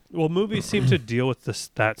 Well, movies seem to deal with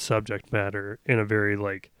that subject matter in a very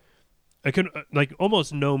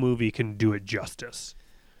almost no movie can do it justice.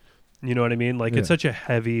 You know what I mean? Like it's Yeah. such a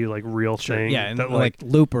heavy, like real thing. Yeah, and that like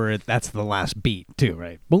Looper, that's the last beat too,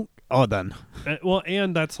 right? Boom, all done.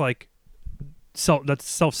 and that's like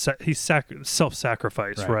he's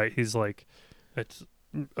self-sacrifice, Right. right? He's like it's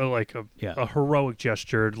like Yeah. a heroic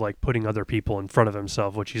gesture, like putting other people in front of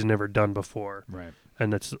himself, which he's never done before, Right.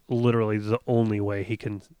 and that's literally the only way he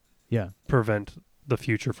can Yeah. prevent the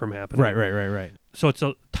future from happening. Right. So it's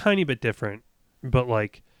a tiny bit different, but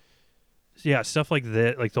like, yeah, stuff like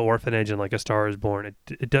that, like the orphanage and like A Star Is Born,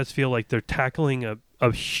 it does feel like they're tackling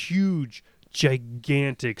a huge,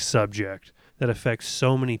 gigantic subject that affects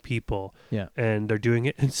so many people. Yeah. And they're doing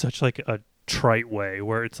it in such like a trite way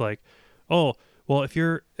where it's like, oh, well, if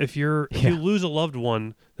you lose a loved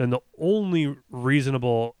one, then the only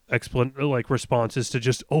reasonable response is to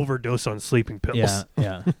just overdose on sleeping pills.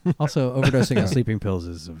 Yeah. Also, overdosing on sleeping pills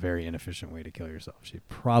is a very inefficient way to kill yourself. She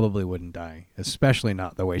probably wouldn't die, especially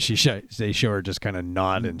not the way they show her just kind of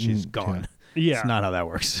nod and she's gone. Yeah. It's not how that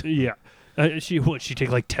works. Yeah. She take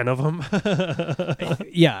like 10 of them?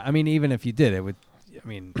 Yeah, I mean, even if you did, it would. I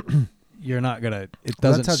mean, you're not gonna. It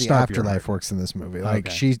Well, doesn't. that's how the stop your afterlife heart. works in this movie. Like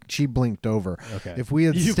Okay. she blinked over. Okay. If we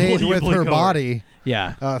had You stayed blink with her over. body,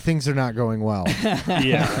 Yeah. things are not going well.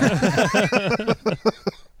 Yeah.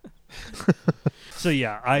 So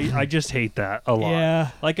yeah, I just hate that a lot.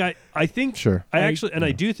 Yeah. Like I think Sure. I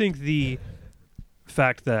do think the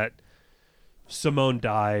fact that Simone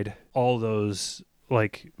died all those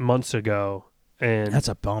like months ago, and That's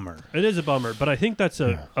a bummer. it is a bummer, but I think that's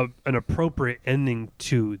an appropriate ending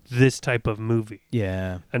to this type of movie.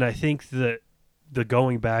 Yeah. And I think that the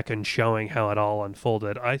going back and showing how it all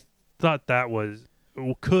unfolded, I thought that was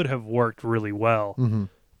could have worked really well. Mm-hmm.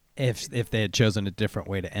 If they had chosen a different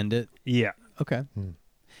way to end it. Yeah. Okay.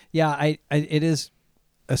 Yeah, I it is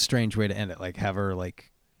a strange way to end it. Like have her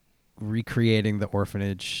like recreating the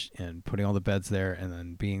orphanage and putting all the beds there, and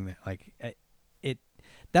then being like it.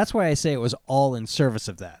 That's why I say it was all in service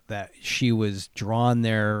of that she was drawn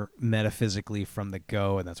there metaphysically from the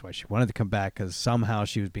go, and that's why she wanted to come back, because somehow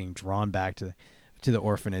she was being drawn back to the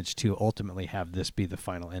orphanage to ultimately have this be the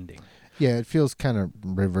final ending. Yeah, it feels kind of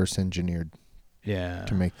reverse engineered. Yeah.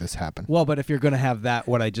 To make this happen. Well, but if you're going to have that,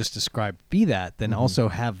 what I just described, be that, then also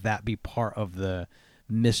have that be part of the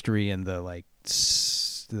mystery and the like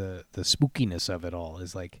the spookiness of it all.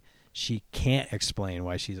 Is like she can't explain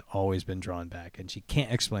why she's always been drawn back, and she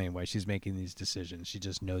can't explain why she's making these decisions. She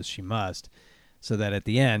just knows she must, so that at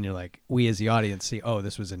the end you're like, we as the audience see, oh,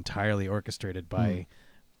 this was entirely orchestrated by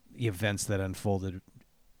the events that unfolded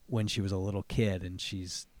when she was a little kid, and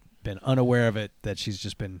she's been unaware of it. That she's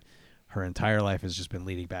just been. Her entire life has just been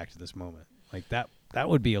leading back to this moment. Like that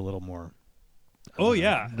would be a little more. Oh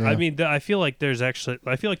yeah. I mean, I feel like there's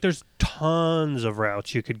tons of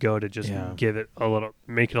routes you could go to just give it a little,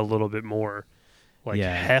 make it a little bit more like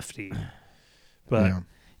hefty. But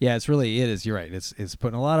yeah, it is. You're right. It's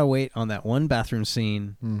putting a lot of weight on that one bathroom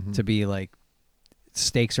scene to be like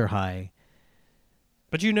stakes are high.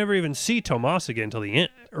 But you never even see Tomas again until the end.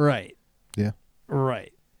 Right. Yeah.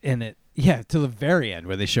 Right. And it. Yeah, to the very end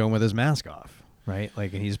where they show him with his mask off, right?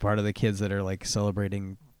 Like, and he's part of the kids that are like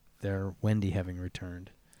celebrating their Wendy having returned.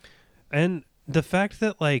 And the fact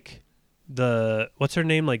that like what's her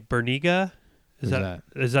name, like Berniga, is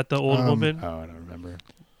that the old woman? Oh, I don't remember.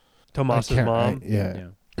 Tomas's mom. Yeah.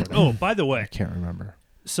 Oh, by the way, I can't remember.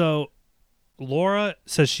 So Laura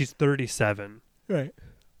says she's 37. Right.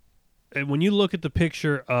 And when you look at the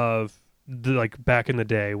picture of like back in the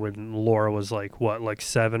day when Laura was like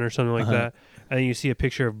 7 or something like that, and you see a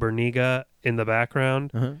picture of Berniga in the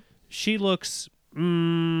background, she looks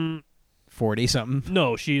 40 something.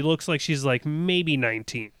 No, she looks like she's like maybe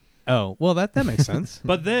 19. Oh, well that makes sense.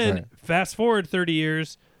 But then fast forward 30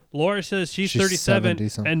 years, Laura says she's 37,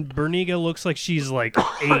 and Berniga looks like she's like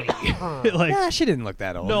 80. Like, she didn't look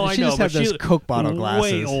that old. No, she I know, just had but those Coke bottle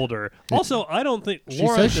glasses. Way older. Also, I don't think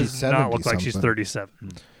Laura does not look like she's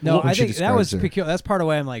 37. No, I think that was peculiar. That's part of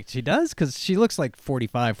why I'm like, she does, because she looks like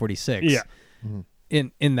 45, 46. Yeah.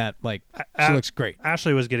 In that, like, she looks great.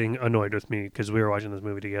 Ashley was getting annoyed with me because we were watching this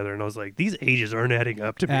movie together, and I was like, these ages aren't adding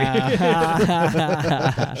up to me.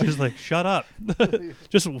 She was like, shut up. Let's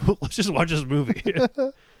just watch this movie.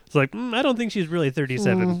 It's like, I don't think she's really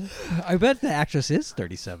 37. I bet the actress is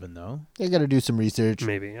 37, though. They got to do some research.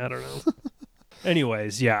 Maybe. I don't know.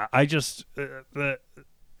 Anyways, yeah, I think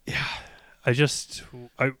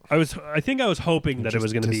I was hoping that it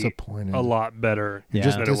was going to be a lot better. You're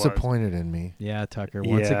just disappointed in me. Yeah, Tucker.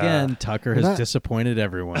 Once again, Tucker has disappointed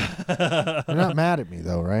everyone. You're not mad at me,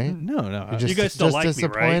 though, right? No. You guys still like me,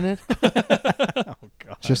 right? Oh,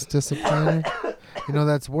 God. Just disappointed? You know,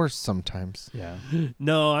 that's worse sometimes. Yeah.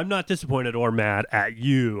 No, I'm not disappointed or mad at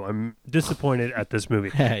you. I'm disappointed at this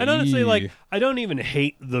movie. And honestly, like, I don't even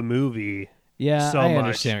hate the movie. Yeah, so I much.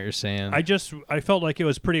 understand what you're saying. I felt like it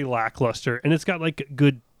was pretty lackluster, and it's got like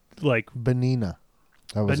good, like Benina.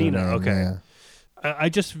 That was Benina. Her name, Okay.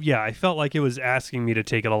 Yeah. I felt like it was asking me to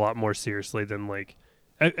take it a lot more seriously than like,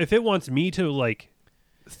 if it wants me to like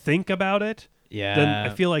think about it. Yeah. Then I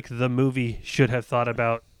feel like the movie should have thought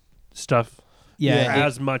about stuff.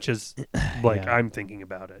 As much as like I'm thinking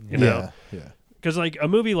about it. You know. Yeah. Because like a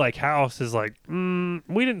movie like House is like,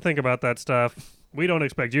 we didn't think about that stuff. We don't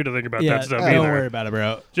expect you to think about that stuff either. Don't worry about it,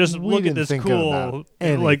 bro. Just look at this cool,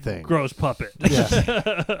 like, gross puppet.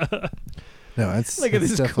 Yeah. No, it's look at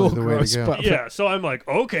this definitely cool the way gross to go. puppet. Yeah, so I'm like,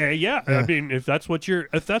 okay, yeah. I mean, if that's what you're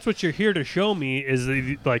here to show me is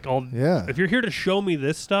like all. Yeah. If you're here to show me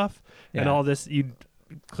this stuff and all this, you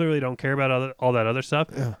clearly don't care about all that other stuff.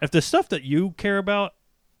 Yeah. If the stuff that you care about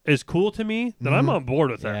is cool to me, then I'm on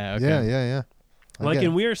board with that. Yeah. Okay. Yeah. Like,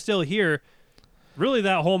 and We Are Still Here. Really,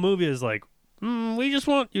 that whole movie is like, we just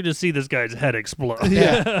want you to see this guy's head explode.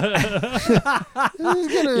 Yeah.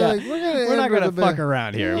 We're not gonna fuck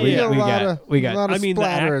around here. Yeah. We got. A lot of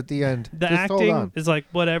splatter at the end. The Just hold acting on. is like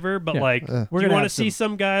whatever, but like, We're you gonna want to have see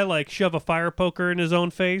some guy like shove a fire poker in his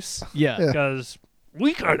own face? Yeah. Because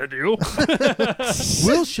we kind of do.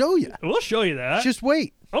 We'll show you. We'll show you that. Just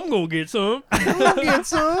wait. I'm gonna get some. Get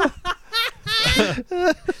some.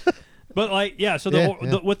 But like, yeah. So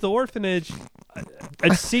with the orphanage,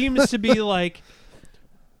 it seems to be like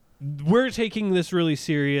we're taking this really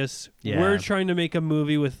serious. Yeah. We're trying to make a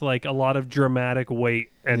movie with like a lot of dramatic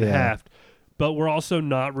weight and heft, but we're also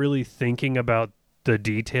not really thinking about the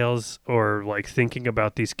details or like thinking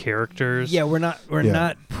about these characters. Yeah, we're not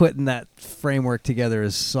putting that framework together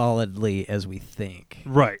as solidly as we think.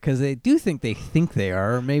 Right. Because they do think they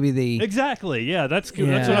are, or maybe they... Exactly. Yeah, that's what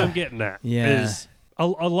I'm getting at. Yeah. Is a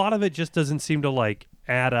lot of it just doesn't seem to like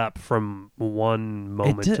add up from one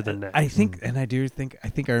moment to the next. I think, and I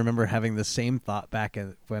think I remember having the same thought back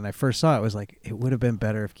when I first saw it. It was like, it would have been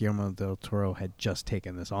better if Guillermo del Toro had just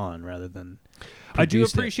taken this on rather than I do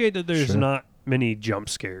produced it. appreciate that there's not many jump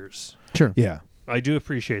scares. Sure. Yeah. I do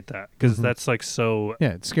appreciate that because that's like so.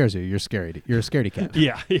 Yeah, it scares you. You're scaredy. You're a scaredy cat.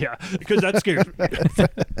 Yeah, because that scares me.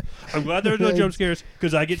 I'm glad there's no jump scares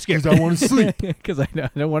because I get scared. I want to sleep. Because I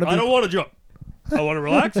don't want to. I don't want to jump. I want to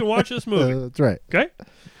relax and watch this movie. That's right. Okay.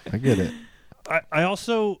 I get it. I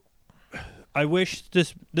also wish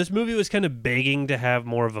this movie was kind of begging to have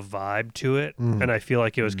more of a vibe to it, and I feel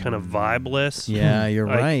like it was kind of vibeless. Yeah, you're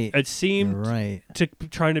Like, right. It seemed You're right. to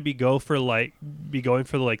trying to be going for like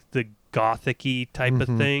the gothic-y type of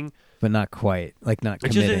thing. But not quite. Like not It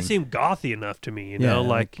committing. just didn't seem gothy enough to me, you know?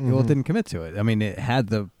 Like, well, it didn't commit to it. I mean, it had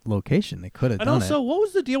the location. They could have and done also, it. what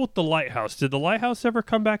was the deal with the lighthouse? Did the lighthouse ever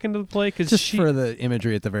come back into the play? Because Just for the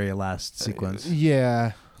imagery at the very last sequence.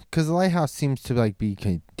 Yeah. Because the lighthouse seems to like be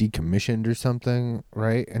decommissioned or something,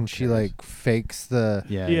 right? And she like fakes the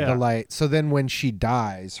Yeah. light. So then when she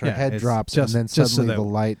dies, her Yeah, head it's drops, just- and then just so suddenly that- the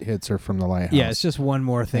light hits her from the lighthouse. Yeah, it's just one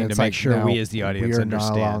more thing And to it's make like sure now we as the audience we are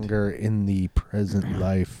understand. no longer in the present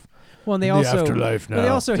life. Well, and they the also afterlife well, they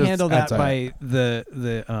now. also Just handle that outside. by the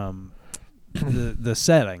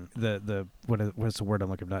setting, what's the word I'm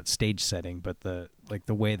looking for? Not stage setting, but the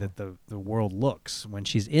way that the world looks when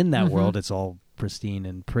she's in that world. It's all pristine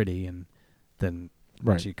and pretty, and then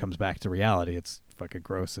when Right. she comes back to reality, it's fucking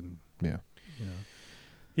gross and Yeah. you know.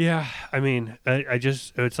 Yeah, I mean, I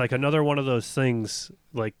just, it's like another one of those things,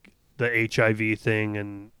 like the HIV thing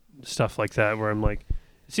and stuff like that, where I'm like,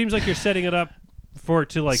 it seems like you're setting it up for it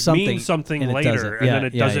to like mean something and it later, doesn't. and Yeah, then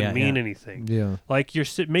it yeah, doesn't yeah, mean yeah. anything. Yeah. Like you're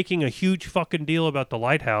making a huge fucking deal about the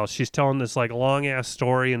lighthouse. She's telling this like long ass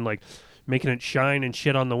story and like making it shine and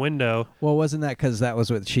shit on the window. Well, wasn't that because that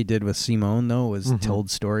was what she did with Simone, though, was told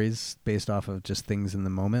stories based off of just things in the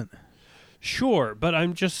moment? Sure, but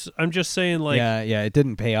I'm just saying like yeah, it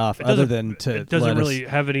didn't pay off it other doesn't- than to it doesn't let really us,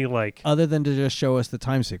 have any like other than to just show us the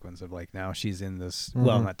time sequence of like now she's in this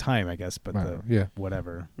well not time I guess but the Yeah.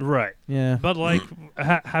 whatever right. yeah But like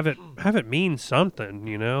have it mean something,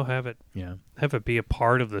 you know? Have it be a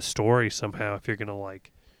part of the story somehow if you're gonna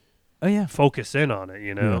like oh yeah focus in on it,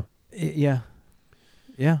 you know? yeah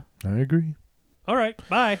I agree. All right,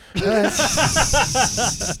 bye.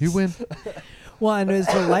 You win. well and is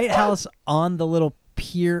the lighthouse on the little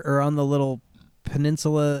pier or on the little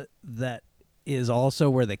peninsula that is also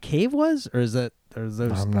where the cave was or is that or is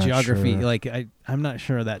those I'm not geography sure. like I'm not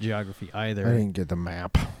sure of that geography either. I didn't get the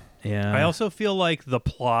map. Yeah. I also feel like the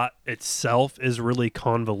plot itself is really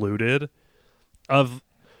convoluted. Of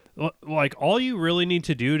like all you really need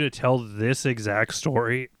to do to tell this exact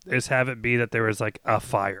story is have it be that there was like a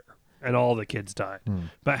fire and all the kids died.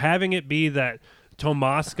 But having it be that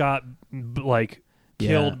Tomas got like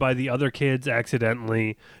killed by the other kids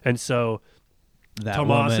accidentally, and so that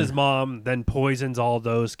Tomas's woman. mom then poisons all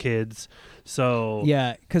those kids. So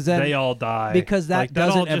Yeah, because then they all die because that Like, all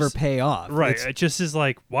doesn't ever just- pay off. Right. It's- It just is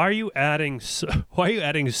like, why are you adding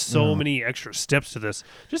so many extra steps to this?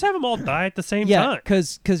 Just have them all die at the same yeah, time.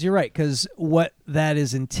 because you're right. Because what that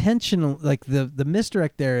is intentional, like the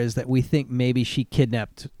misdirect there is that we think maybe she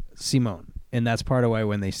kidnapped Simone, and that's part of why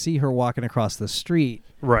when they see her walking across the street,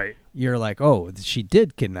 Right. you're like, oh, she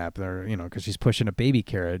did kidnap her, you know, because she's pushing a baby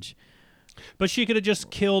carriage. But she could have just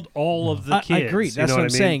killed all of the I kids. agree. you That's know what I'm I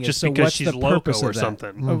mean? saying. Just so because what's she's the loco purpose or of that?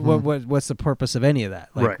 something. What's the purpose of any of that?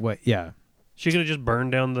 Like, Right. what? Yeah. She could have just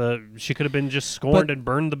burned down the. She could have been just scorned and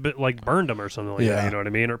burned burned them or something like that. Yeah. You know what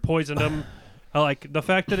I mean? Or poisoned them. I like the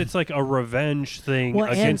fact that it's like a revenge thing Well,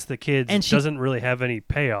 against the kids and she- doesn't really have any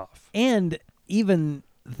payoff. And even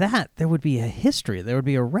that, there would be a history. There would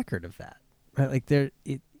be a record of that. Right? Like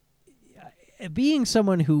being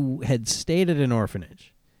someone who had stayed at an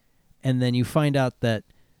orphanage, and then you find out that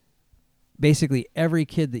basically every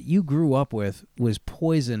kid that you grew up with was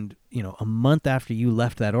poisoned, you know, a month after you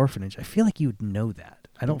left that orphanage. I feel like you would know that.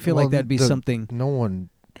 I don't feel Well, like that'd be something. No one.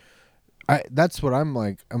 That's what I'm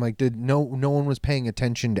like. Did no one was paying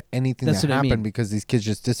attention to anything That's that what I happened mean. because these kids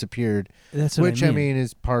just disappeared. That's what Which I mean.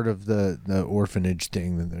 is part of the orphanage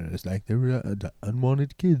thing. That it's like they were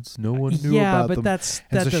unwanted kids. No one knew yeah, about but them. that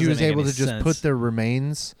And so she doesn't was make able any to just sense. put their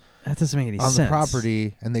remains That doesn't make any on sense. the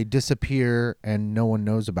property, and they disappear, and no one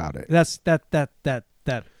knows about it.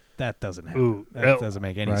 That that doesn't happen. Ooh, That doesn't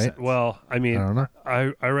make any right? sense. Well, I mean, I don't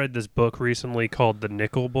know. I read this book recently called The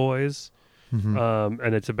Nickel Boys, Mhm.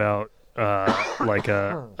 and it's about like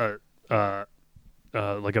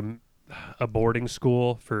a boarding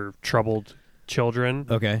school for troubled children.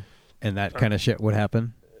 Okay. And that kind of shit would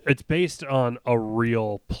happen? It's based on a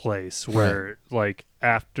real place where, like,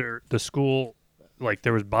 after the school, like,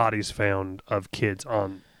 there was bodies found of kids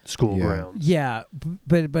on school Yeah. grounds. Yeah,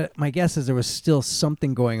 but my guess is there was still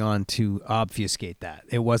something going on to obfuscate that.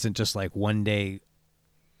 It wasn't just like one day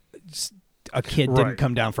a kid didn't Right.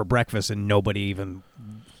 come down for breakfast and nobody even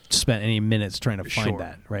spent any minutes trying to find Sure.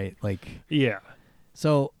 that, right? Like, Yeah.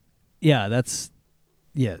 so, yeah, that's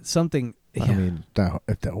something. I Yeah. mean,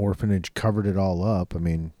 if the orphanage covered it all up, I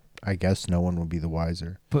mean, I guess no one would be the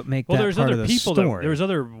wiser. But make Well, that there's part other of the people story. there was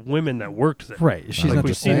other women that worked there. Right. She's Like not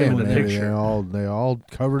we've the seen them in the same. picture. They all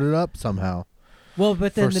covered it up somehow Well,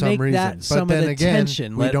 but then for to some make reason. that but some then of the again,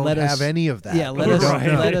 tension, we don't let us, have any of that. Yeah, let We us don't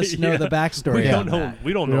know. let us know Yeah. the backstory. We Yeah. on don't know. that.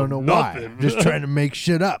 We don't We know, don't know nothing. why. Just trying to make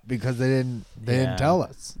shit up because they didn't Yeah. tell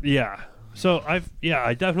us. Yeah. So I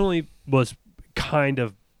definitely was kind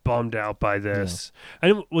of bummed out by this.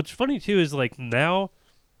 And what's funny too is like now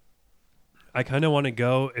I kind of want to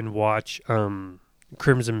go and watch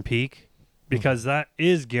Crimson Peak because that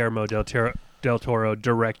is Guillermo del Toro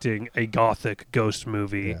directing a gothic ghost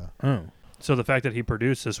movie. Yeah. Oh. So the fact that he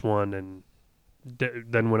produced this one and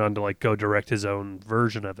then went on to like go direct his own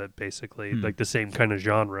version of it, basically like the same kind of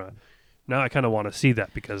genre. Now I kind of want to see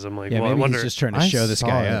that because I'm like, Yeah, well, I maybe wonder. he's just trying to I show this saw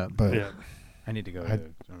guy it, up. but yeah. I need to go.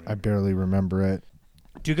 I barely remember it.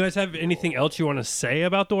 Do you guys have anything else you want to say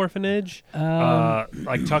about the orphanage?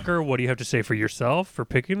 Like Tucker, what do you have to say for yourself for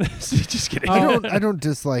picking this? Just kidding. I don't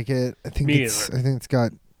dislike it. I think Me it's either. I think it's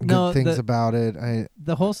got good No, things the- about it.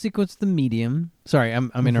 The whole sequence, the medium. Sorry,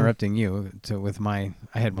 I'm interrupting you. With my,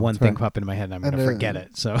 I had one That's thing right. pop into my head, and I'm And, gonna forget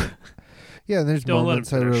it. So Yeah, there's Don't let him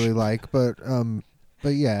moments I finish. really like, but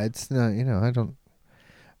yeah, it's not. I don't.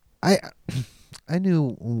 I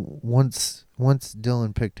knew once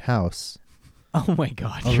Dylan picked House. oh my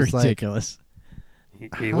god, I you're was like, ridiculous. He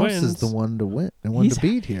House wins. is the one to win, the one to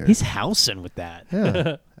beat here. He's housing with that.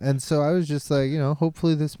 Yeah. And so I was just like,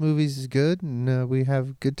 hopefully this movie's good and we have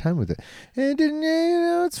a good time with it. And it didn't,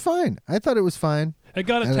 it's fine. I thought it was fine. It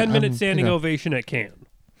got a And 10-minute I'm, standing ovation at Cannes.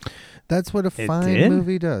 That's what a It fine did?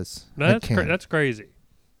 movie does. That's It can. that's crazy.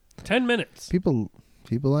 10 minutes. People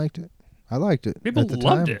liked it. I liked it. People at the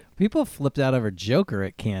loved time. it. People flipped out over Joker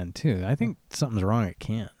at Cannes too. I think something's wrong at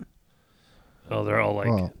Cannes. Oh, they're all like,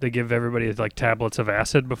 Well- they give everybody like tablets of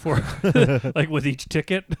acid before, like with each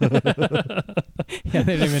ticket. Yeah,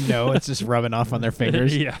 they don't even know. It's just rubbing off on their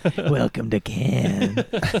fingers. yeah. Welcome to Cannes.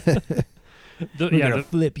 The- We're yeah. gonna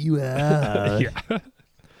flip you out. yeah.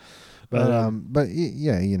 But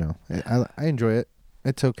yeah, I enjoy it.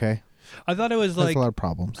 It's okay. I thought it was There's like, a lot of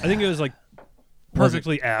problems. I think it was like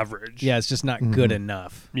perfectly average. Yeah, it's just not Mm-hmm. good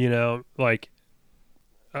enough. You know, like,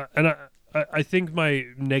 and I think my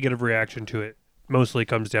negative reaction to it mostly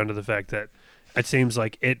comes down to the fact that it seems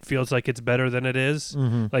like it feels like it's better than it is.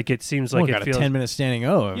 Mm-hmm. Like it seems Well, like got it feels. a 10-minute standing.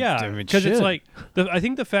 Oh, Yeah, I mean, because it's shit. like I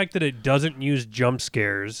think the fact that it doesn't use jump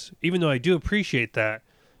scares, even though I do appreciate that,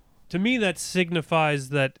 to me that signifies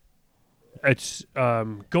that it's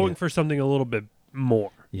going for something a little bit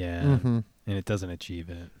more. yeah, Mm-hmm. and it doesn't achieve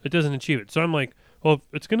it. It doesn't achieve it. So I'm like, well, if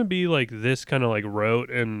it's gonna be like this kind of like rote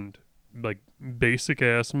and like basic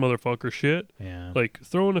ass motherfucker shit. Yeah, Like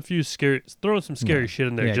throwing some scary shit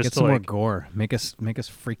in there yeah, just get to some more like gore. Make us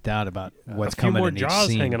freaked out about what's a few coming more in each jaws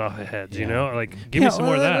scene. hanging off of heads. You Yeah. know, like give me some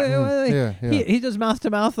more of that. Yeah, yeah. He does mouth to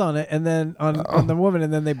mouth on it, and then on the woman,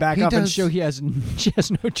 and then they back He up and does- show she has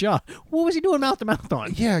no jaw. What was he doing mouth to mouth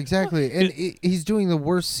on? Yeah, exactly. And he's doing the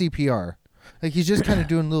worst CPR. Like he's just kind of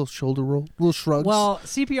doing little shoulder roll, little shrugs. Well,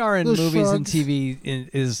 CPR in Little movies and shrugs. TV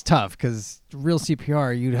is tough because real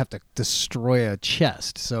CPR you'd have to destroy a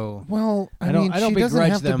chest. So Well, I I don't- mean, I don't she doesn't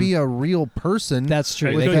begrudge have to them. be a real person. that's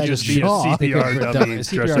true. It They could could just be a jaw. they could CPR put dummy dumb-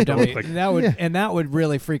 dressed CPR up to dummy. look like That would Yeah. and that would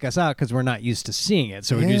really freak us out because we're not used to seeing it.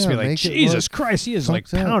 So we'd just be Yeah, like, make it Jesus look Christ, he is like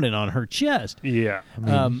fucked up. pounding on her chest. Yeah.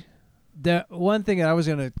 I mean, The one thing that I was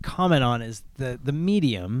going to comment on is the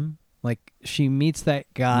medium. Like she meets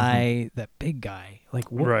that guy, that big guy.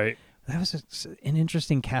 Like what? Right. That was an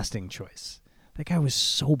interesting casting choice. That guy was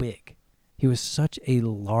so big. He was such a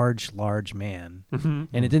large man, Mhm.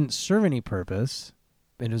 and it didn't serve any purpose.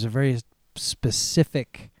 It was a very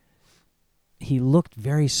specific. He looked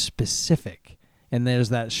very specific, and there's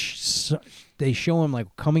that. They show him like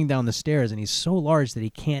coming down the stairs, and he's so large that he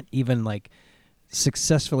can't even like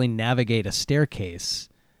successfully navigate a staircase.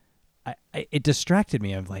 It distracted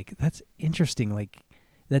me. I'm like, that's interesting. Like,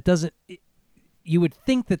 that doesn't. you would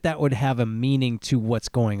think that would have a meaning to what's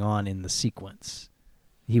going on in the sequence.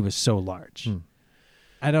 He was so large.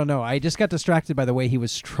 I don't know. I just got distracted by the way he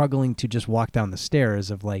was struggling to just walk down the stairs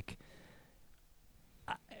of like.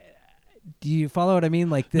 Do you follow what I mean?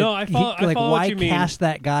 Like, no, I follow. Like, follow why what you mean. cast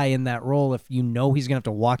that guy in that role if you know he's gonna have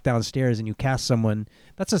to walk downstairs and you cast someone?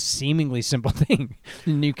 That's a seemingly simple thing,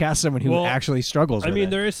 and you cast someone who actually struggles. I with mean,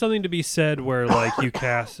 it. there is something to be said where like you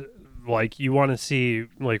cast, like you want to see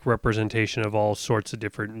like representation of all sorts of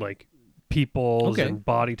different like peoples and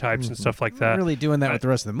body types and stuff like that. Not really doing that with the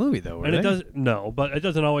rest of the movie, though. And it doesn't. But it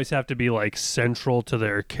doesn't always have to be like central to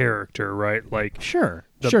their character, right? Like, sure.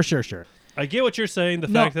 I get what you're saying. The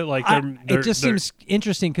fact that like it just seems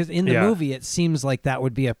interesting because in the movie it seems like that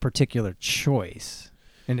would be a particular choice,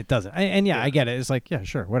 and it doesn't. I get it. It's like, yeah,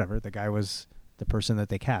 sure, whatever. The guy was the person that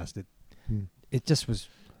they cast. It just was.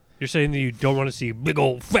 You're saying that you don't want to see big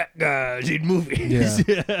old fat guys in movies.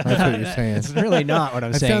 Yeah, that's what you're saying. It's really not what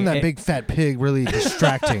I'm saying. I found that big fat pig really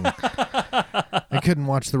distracting. I couldn't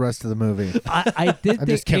watch the rest of the movie. I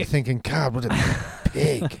just kept thinking, God, what a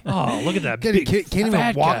pig. Oh, look at that Can't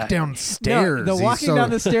even walk downstairs. No, the walking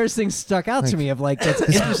down the stairs thing stuck out to me of like, that's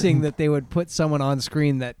interesting that they would put someone on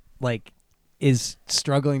screen that like is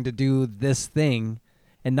struggling to do this thing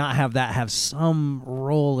and not have that have some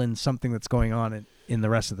role in something that's going on in the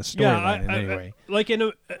rest of the storyline in any way. Like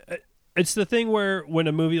it's the thing where when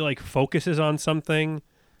a movie like focuses on something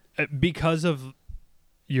because of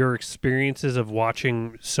your experiences of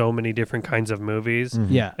watching so many different kinds of movies.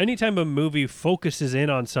 Yeah. Anytime a movie focuses in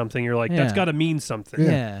on something, you're like, that's got to mean something.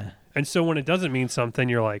 Yeah. And so when it doesn't mean something,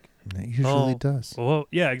 you're like, it usually does. Well,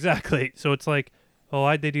 yeah, exactly. So it's like, oh,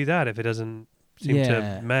 why'd they do that if it doesn't seem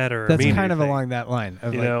to matter? Or that's mean kind anything? of along that line.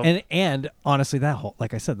 Of You like, know? And honestly, that whole,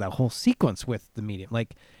 like I said, that whole sequence with the medium,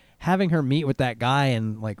 like having her meet with that guy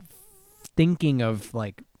and like thinking of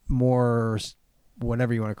like more,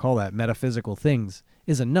 whatever you want to call that, metaphysical things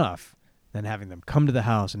is enough than having them come to the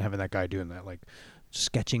house and having that guy doing that, like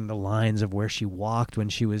sketching the lines of where she walked when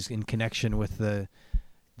she was in connection with the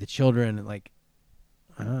children. And like,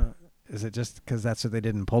 is it just because that's what they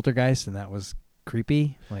did in Poltergeist and that was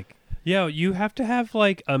creepy? Like, yeah, you have to have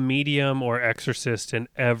like a medium or exorcist in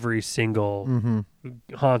every single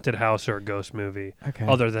haunted house or ghost movie,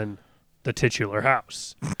 other than the titular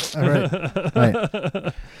house.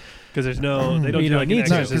 Right. Because there's no, they don't do like an need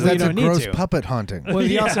to, exorcism. Because that's a need gross to. puppet haunting. Well,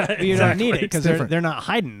 you don't need it because different. they're not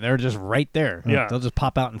hiding. They're just right there. Yeah. They'll just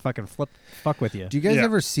pop out and fucking fuck with you. Do you guys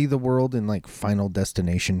ever see the world in like Final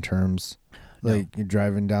Destination terms? Like you're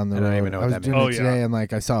driving down the road. I don't even know what was that doing means. it today, and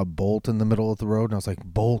like I saw a bolt in the middle of the road, and I was like,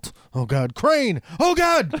 "Bolt! Oh God! Crane! Oh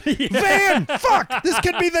God! Van! Fuck! This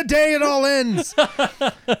could be the day it all ends."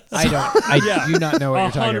 I do not know what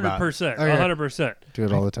you're talking about. 100%. Okay. 100%. Do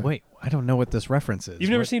it all the time. Wait, I don't know what this reference is.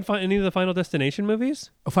 You've never seen any of the Final Destination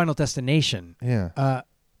movies? Final Destination? Yeah.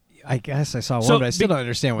 I guess I saw one, So but I still don't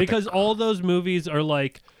understand what. Because all those movies are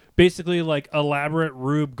like basically like elaborate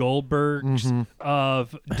Rube Goldbergs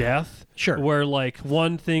of death. Sure. Where like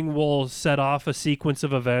one thing will set off a sequence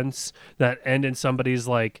of events that end in somebody's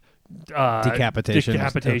like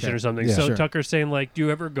Decapitation or something. Yeah, so sure. Tucker's saying like, do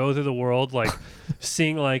you ever go through the world like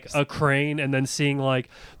seeing like a crane and then seeing like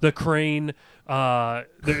the crane that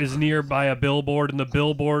is nearby a billboard and the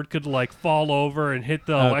billboard could like fall over and hit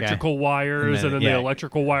the electrical wires and then the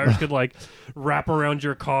electrical wires could like wrap around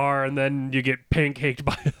your car and then you get pancaked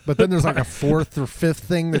by But then there's like a fourth or fifth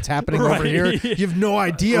thing that's happening over here you have no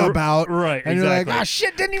idea about. Right, And you're like, exactly.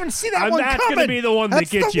 shit, didn't even see that and one that's coming. gonna be the one that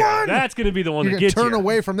That's gets the you. one. That's gonna be the one You're that gonna gets you. turn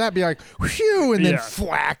away from that, be like, whew, and then Yeah.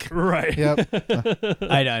 thwack. Right. Yep.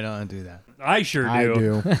 I don't do that. I sure I do.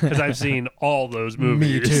 do. Because I've seen all those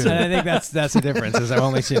movies. Me too. And I think that's the difference. Is I've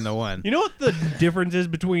only seen the one. You know what the difference is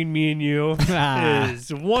between me and you?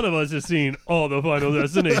 Is one of us has seen all the Final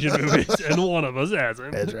Destination movies and one of us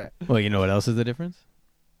hasn't. That's right. Well, you know what else is the difference?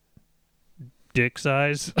 Dick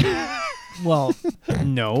size. Well,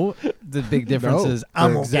 no. The big difference is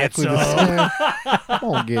I'm gonna get exactly some. the same. I'm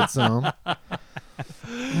gonna get some.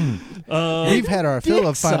 We've had our fill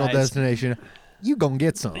of Final size. Destination. You gonna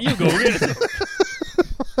get some. You go get some.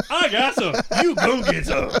 I got some. You go get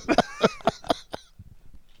some.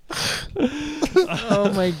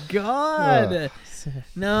 Oh my god.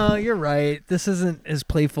 No, you're right. This isn't as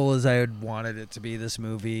playful as I had wanted it to be, this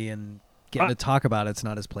movie, and getting to talk about it's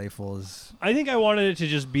not as playful as I think I wanted it to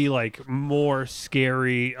just be like more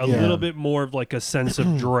scary, a Yeah. little bit more of like a sense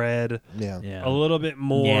of dread, Yeah. a little bit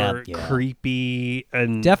more creepy,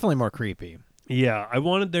 and definitely more creepy. yeah, I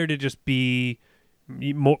wanted there to just be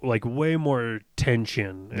more like way more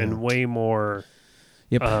tension and way more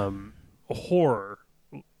Yep. horror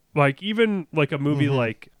like even like a movie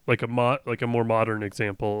like a more modern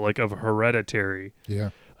example like of Hereditary. Yeah.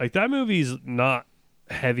 Like that movie's not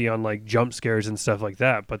heavy on like jump scares and stuff like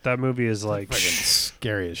that, but that movie is like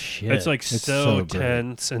scary as shit. it's like It's so so great.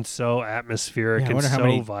 tense and so atmospheric Yeah, I and wonder how so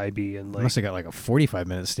many- vibey and like Must have got like a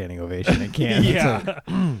 45-minute standing ovation at Cannes. yeah.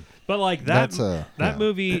 But like that yeah.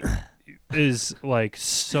 movie is like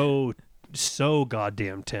so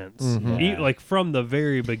goddamn tense. Mhm. Yeah. Like from the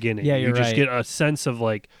very beginning. Yeah, you you're just right. get a sense of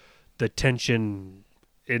like the tension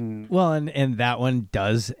in Well, and that one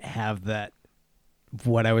does have that.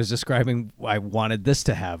 What I was describing, I wanted this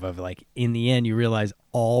to have of like in the end, you realize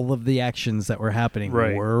all of the actions that were happening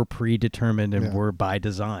Right. were predetermined and Yeah. were by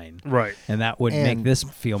design, right. and that would make And- this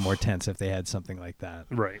feel more tense if they had something like that.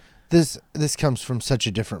 Right. This comes from such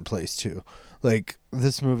a different place too. Like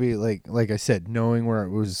this movie, like I said, knowing where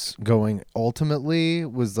it was going ultimately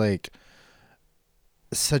was like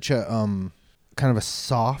such a kind of a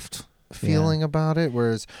soft feeling about it,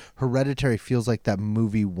 whereas Hereditary feels like that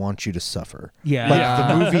movie wants you to suffer. Yeah, Like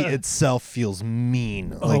the movie itself feels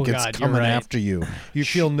mean. Oh, Like it's God, you're coming right. after you. You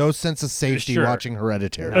feel no sense of safety Sure. watching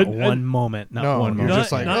Hereditary. not And- one moment, not No, one you're moment.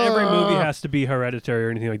 just like, not every movie "Ah." has to be Hereditary or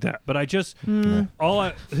anything like that. But I just Hmm.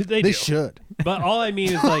 they They do. should. But all I mean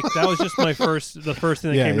is like that was just the first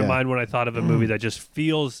thing that Yeah, came to yeah. mind when I thought of a movie that just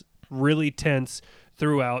feels really tense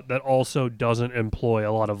throughout that also doesn't employ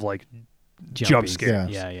a lot of like jump Jumping. scares.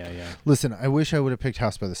 Yeah. Listen, I wish I would have picked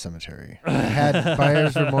House by the Cemetery. I had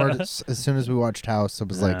buyer's remorse as soon as we watched House. I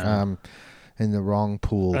was like, Nah. I'm in the wrong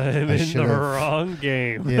pool. I'm I in the should've- wrong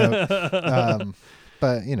game. Yeah.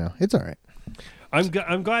 But it's all right.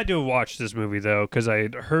 I'm glad to have watched this movie though because I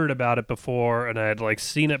had heard about it before and I had like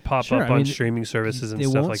seen it pop Sure, up I on mean, streaming services and They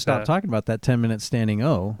stuff won't like stop that. talking about that 10-minute standing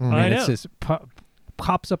O. Mhm. I It's know. just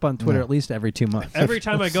pops up on Twitter Yeah. at least every 2 months. Every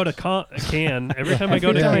time I go to Cannes, every time I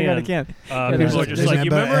go to Every time I go to Cannes, Cannes. people are there's- just like, you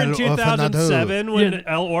remember in El 2007 when Yeah.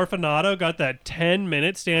 El Orfanato got that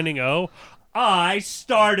 10-minute standing O? I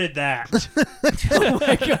started that. Oh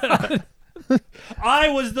my God. I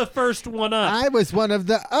was the first one up. I was one of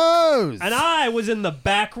the O's. And I was in the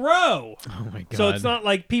back row. Oh my God. So it's not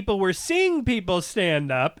like people were seeing people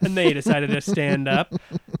stand up and they decided to stand up.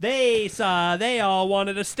 They all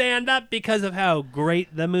wanted to stand up because of how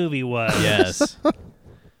great the movie was. Yes.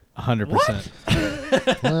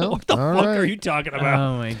 100%. Well, What the all fuck right. are you talking about?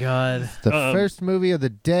 Oh my God. The first movie of the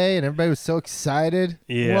day, and everybody was so excited.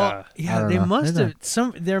 Yeah. Well, I yeah, don't they know. must I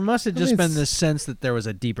have there must have I just mean, been it's- this sense that there was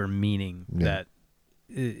a deeper meaning Yeah. that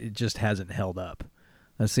it just hasn't held up.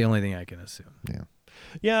 That's the only thing I can assume.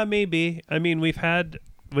 Yeah, maybe. I mean, we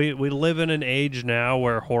live in an age now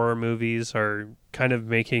where horror movies are kind of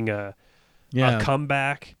making a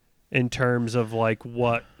comeback in terms of like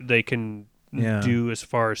what they can Yeah. do as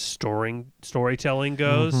far as storytelling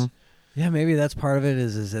goes. Mhm. Yeah, maybe that's part of it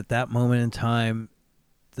is at that moment in time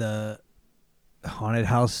the haunted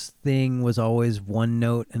house thing was always one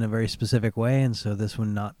note in a very specific way, and so this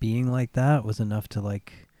one not being like that was enough to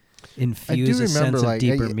like infuse a remember, sense of like,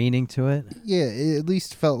 deeper I- meaning to it. Yeah, it at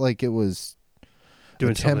least felt like it was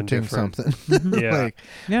Doing something attempting different. something. Yeah. Like,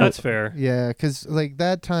 Yeah. That's fair. yeah, because like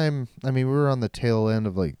that time, I mean, we were on the tail end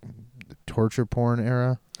of like the torture porn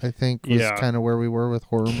era. I think was Yeah. kind of where we were with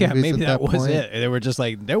horror Yeah, movies maybe at that was point. it. They were just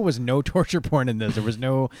like there was no torture porn in this. There was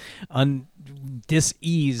no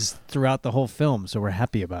dis-ease throughout the whole film, so we're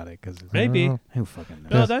happy about it because Maybe. know. who fucking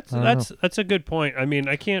knows? No, Yeah, I don't that's a good point. I mean,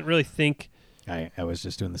 I can't really think I was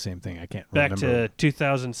just doing the same thing. I can't back remember. to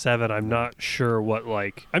 2007. I'm not sure what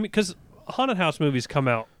like. I mean, because haunted house movies come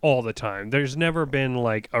out all the time. There's never been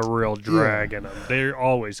like a real drag in them. They're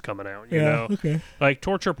always coming out. You know, Okay. like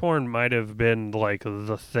torture porn might have been like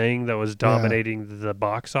the thing that was dominating the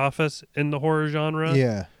box office in the horror genre.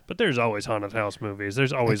 Yeah, But there's always haunted house movies.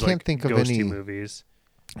 There's always can't like think of ghosty any- movies.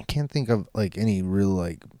 I can't think of like any real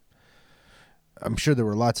like. I'm sure there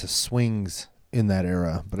were lots of swings in that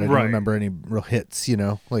era, but I don't Right. remember any real hits.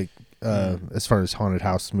 Like as far as haunted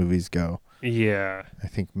house movies go. Yeah. I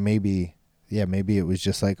think maybe it was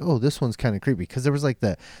just like, oh, this one's kind of creepy because there was like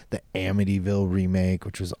the Amityville remake,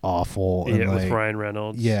 which was awful. Yeah, and with like, Ryan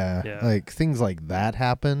Reynolds. Yeah, like things like that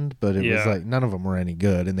happened, but it was Yeah. like none of them were any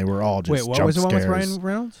good, and they were all just Wait, what jump was the one with scares. Ryan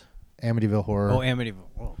Reynolds? Amityville Horror. Oh, Amityville.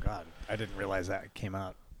 Oh God, I didn't realize that came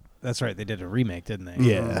out. That's right. They did a remake, didn't they?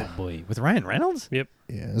 Yeah. Oh, boy, with Ryan Reynolds. Yep.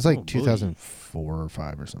 Yeah, it was like Oh, boy. 2004 or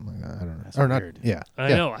 5 or something like that. I don't know. That's or not. weird. Yeah. I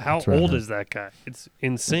yeah, know. How that's right. old is that guy? It's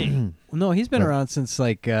insane. No, he's been Right. around since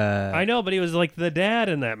like. I know, but he was like the dad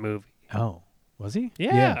in that movie. Oh, was he?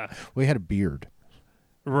 Yeah. We had a beard,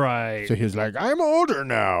 Right. so he was like, "I'm older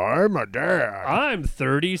now. I'm a dad. I'm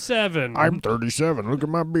 37. I'm 37. Look at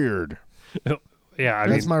my beard." Yeah, I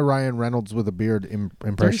That's mean, my Ryan Reynolds with a beard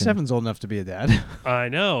impression. 37's old enough to be a dad. I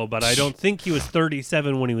know, but I don't think he was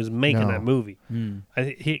 37 when he was making No. that movie.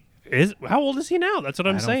 He is. How old is he now? That's what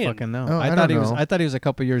I'm I saying. don't fucking know. Oh, I thought don't he was. know. I thought he was a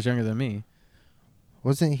couple years younger than me.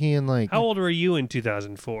 Wasn't he in like? How old were you in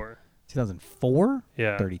 2004? 2004.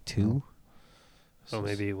 Yeah. 32. Oh,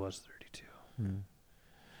 maybe he was 32.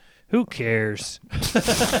 Who cares? Who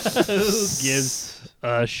gives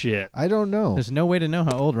a shit? I don't know. There's no way to know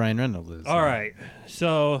how old Ryan Reynolds is. All right.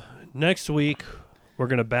 So next week we're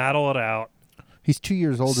gonna battle it out. He's 2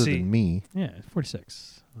 years older See. than me. Yeah,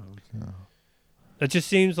 46. It just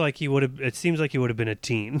seems like he would have. It seems like he would have been a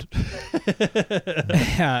teen.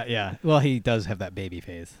 Yeah. Well, he does have that baby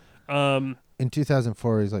face. In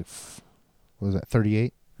 2004, he's like, what was that,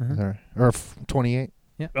 38? Or 28?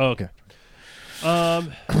 Okay.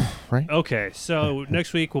 Right? Okay. So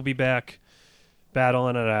next week we'll be back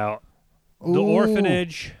battling it out. The Ooh.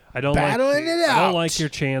 orphanage. I don't Battling like. it I don't out. like your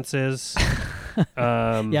chances.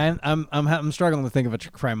 Yeah, I'm struggling to think of a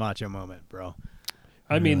Cry Macho moment, bro.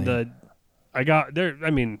 I mean Really? I got there. I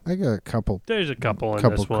mean, I got a couple. there's a couple in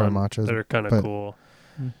Couple this Cry one Machos, that are kind of but- cool.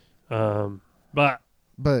 But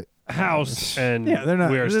But House and Yeah, they're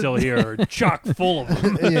not- We Are Still Here are chock full of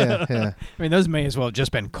them. yeah, yeah. I mean, those may as well have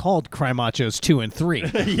just been called Cry Machos 2 and 3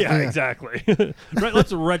 Yeah, exactly. Right,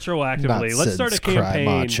 let's retroactively. Not Let's start a since Cry campaign.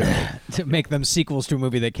 Macho. to make them sequels to a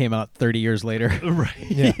movie that came out 30 years later. Right.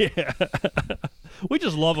 Yeah. We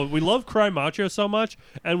just love them. We love Cry Macho so much,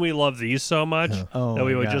 and we love these so much Oh, that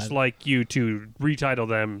we my would God. just like you to retitle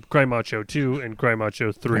them Cry Macho 2 and Cry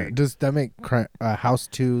Macho 3. Does that make House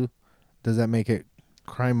 2? Does that make it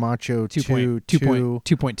Cry Macho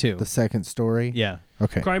 2.2. the second story? Yeah.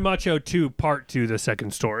 Okay. Cry Macho 2 Part 2, the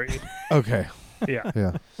second story. Okay. Yeah.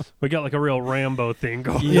 Yeah. We got like a real Rambo thing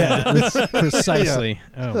going. Yeah, precisely.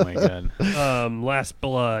 Oh, my God. Last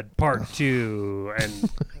Blood Part 2 and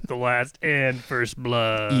The Last and First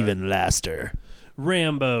Blood. laster.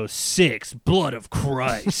 Rambo 6 Blood of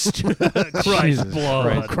Christ. Christ Jesus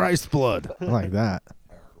Blood. Christ blood. I like that.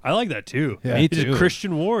 I like that too. Yeah. Me He's too. a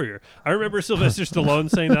Christian warrior. I remember Sylvester Stallone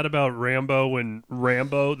saying that about Rambo when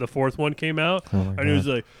Rambo, the fourth one, came out. Oh my And he was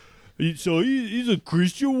like, he's a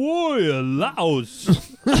Christian warrior, Laos.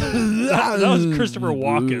 that was Christopher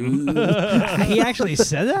Walken. He actually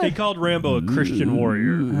said He that? called Rambo a Christian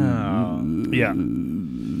warrior. Oh, Yeah.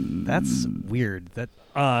 that's weird. That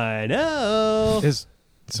I know. is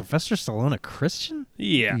Sylvester Stallone a Christian?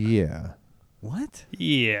 Yeah. Yeah. What?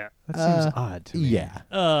 Yeah. That seems odd to me. Yeah.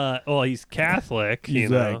 Well, he's Catholic, you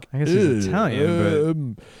know. I guess he's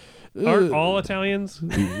Italian, Aren't all Italians?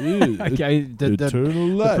 but the Eternal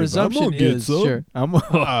life. the presumption I'm gonna get is some. sure. I'm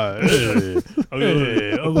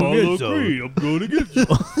Hey, Apollo Creed, I'm going to get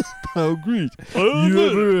some. How great. I'm You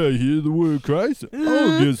gonna- ever hear the word Christ?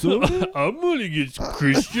 I'll get some. I'm going to get some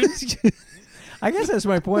Christians. I guess that's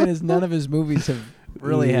my point. Is none of his movies have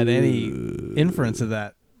really had any inference of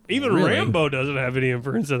that. Even Really? Rambo doesn't have any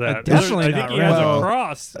inference of that. Definitely I not think he has Rambo. a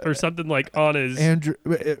cross or something like on his. Andrew,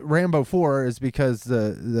 Rambo 4 is because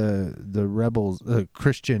the rebels,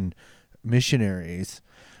 Christian missionaries,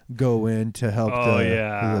 go in to help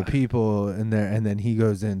the people, and then he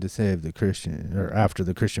goes in to save the Christian, or after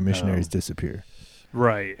the Christian missionaries disappear.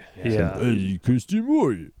 Right. Yeah. Hey, Christian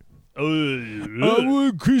warrior.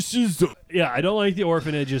 Uh, Christians. yeah, I don't like the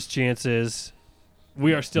orphanage's chances.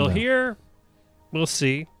 We Are Still No. Here. We'll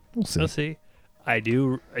see. We'll see. We'll see. I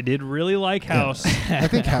did really like House. I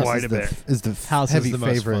think House Quite is a the, bit. is the House heavy is the most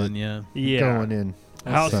favorite fun. Yeah. Yeah. going in.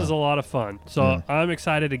 House So- is a lot of fun. So Yeah. I'm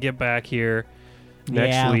excited to get back here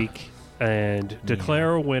next Yeah. week and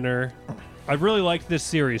declare a winner. I've really liked this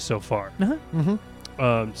series so far.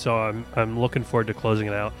 So I'm looking forward to closing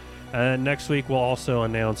it out. And next week we'll also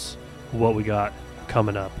announce what we got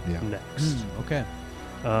coming up Yeah. next. Okay.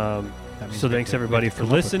 So That means we thanks have to everybody for come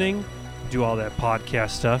up with listening. Do all that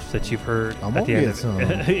podcast stuff that you've heard I'm at the gonna end get of some.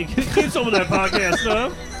 it. Get some of that podcast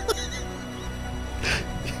stuff.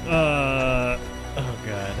 Oh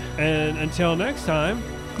God. And until next time,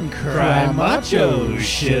 Cry macho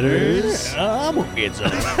shitters. I'm gonna get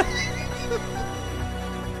some.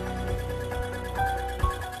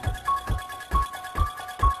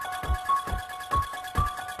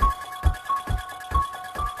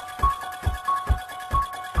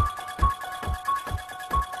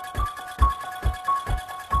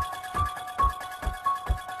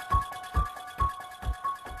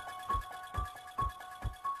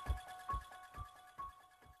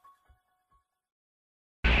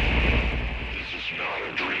 This is not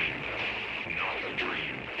a dream. Not a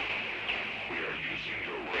dream.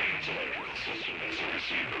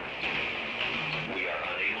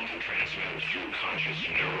 conscious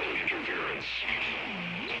neural interference.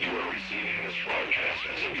 You are receiving this broadcast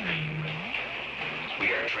as a dream.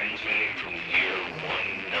 We are transmitting from the year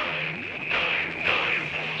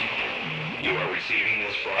 1999. You are receiving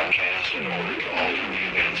this broadcast in order to alter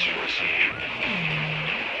the events you are seeing.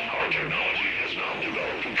 Our technology has now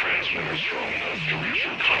developed a transmitter strong enough to reach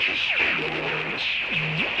your conscious state of awareness.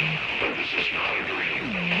 But this is not a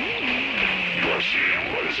dream. You are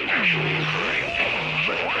seeing what is actually occurring.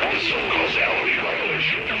 This is a causality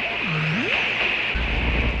violation.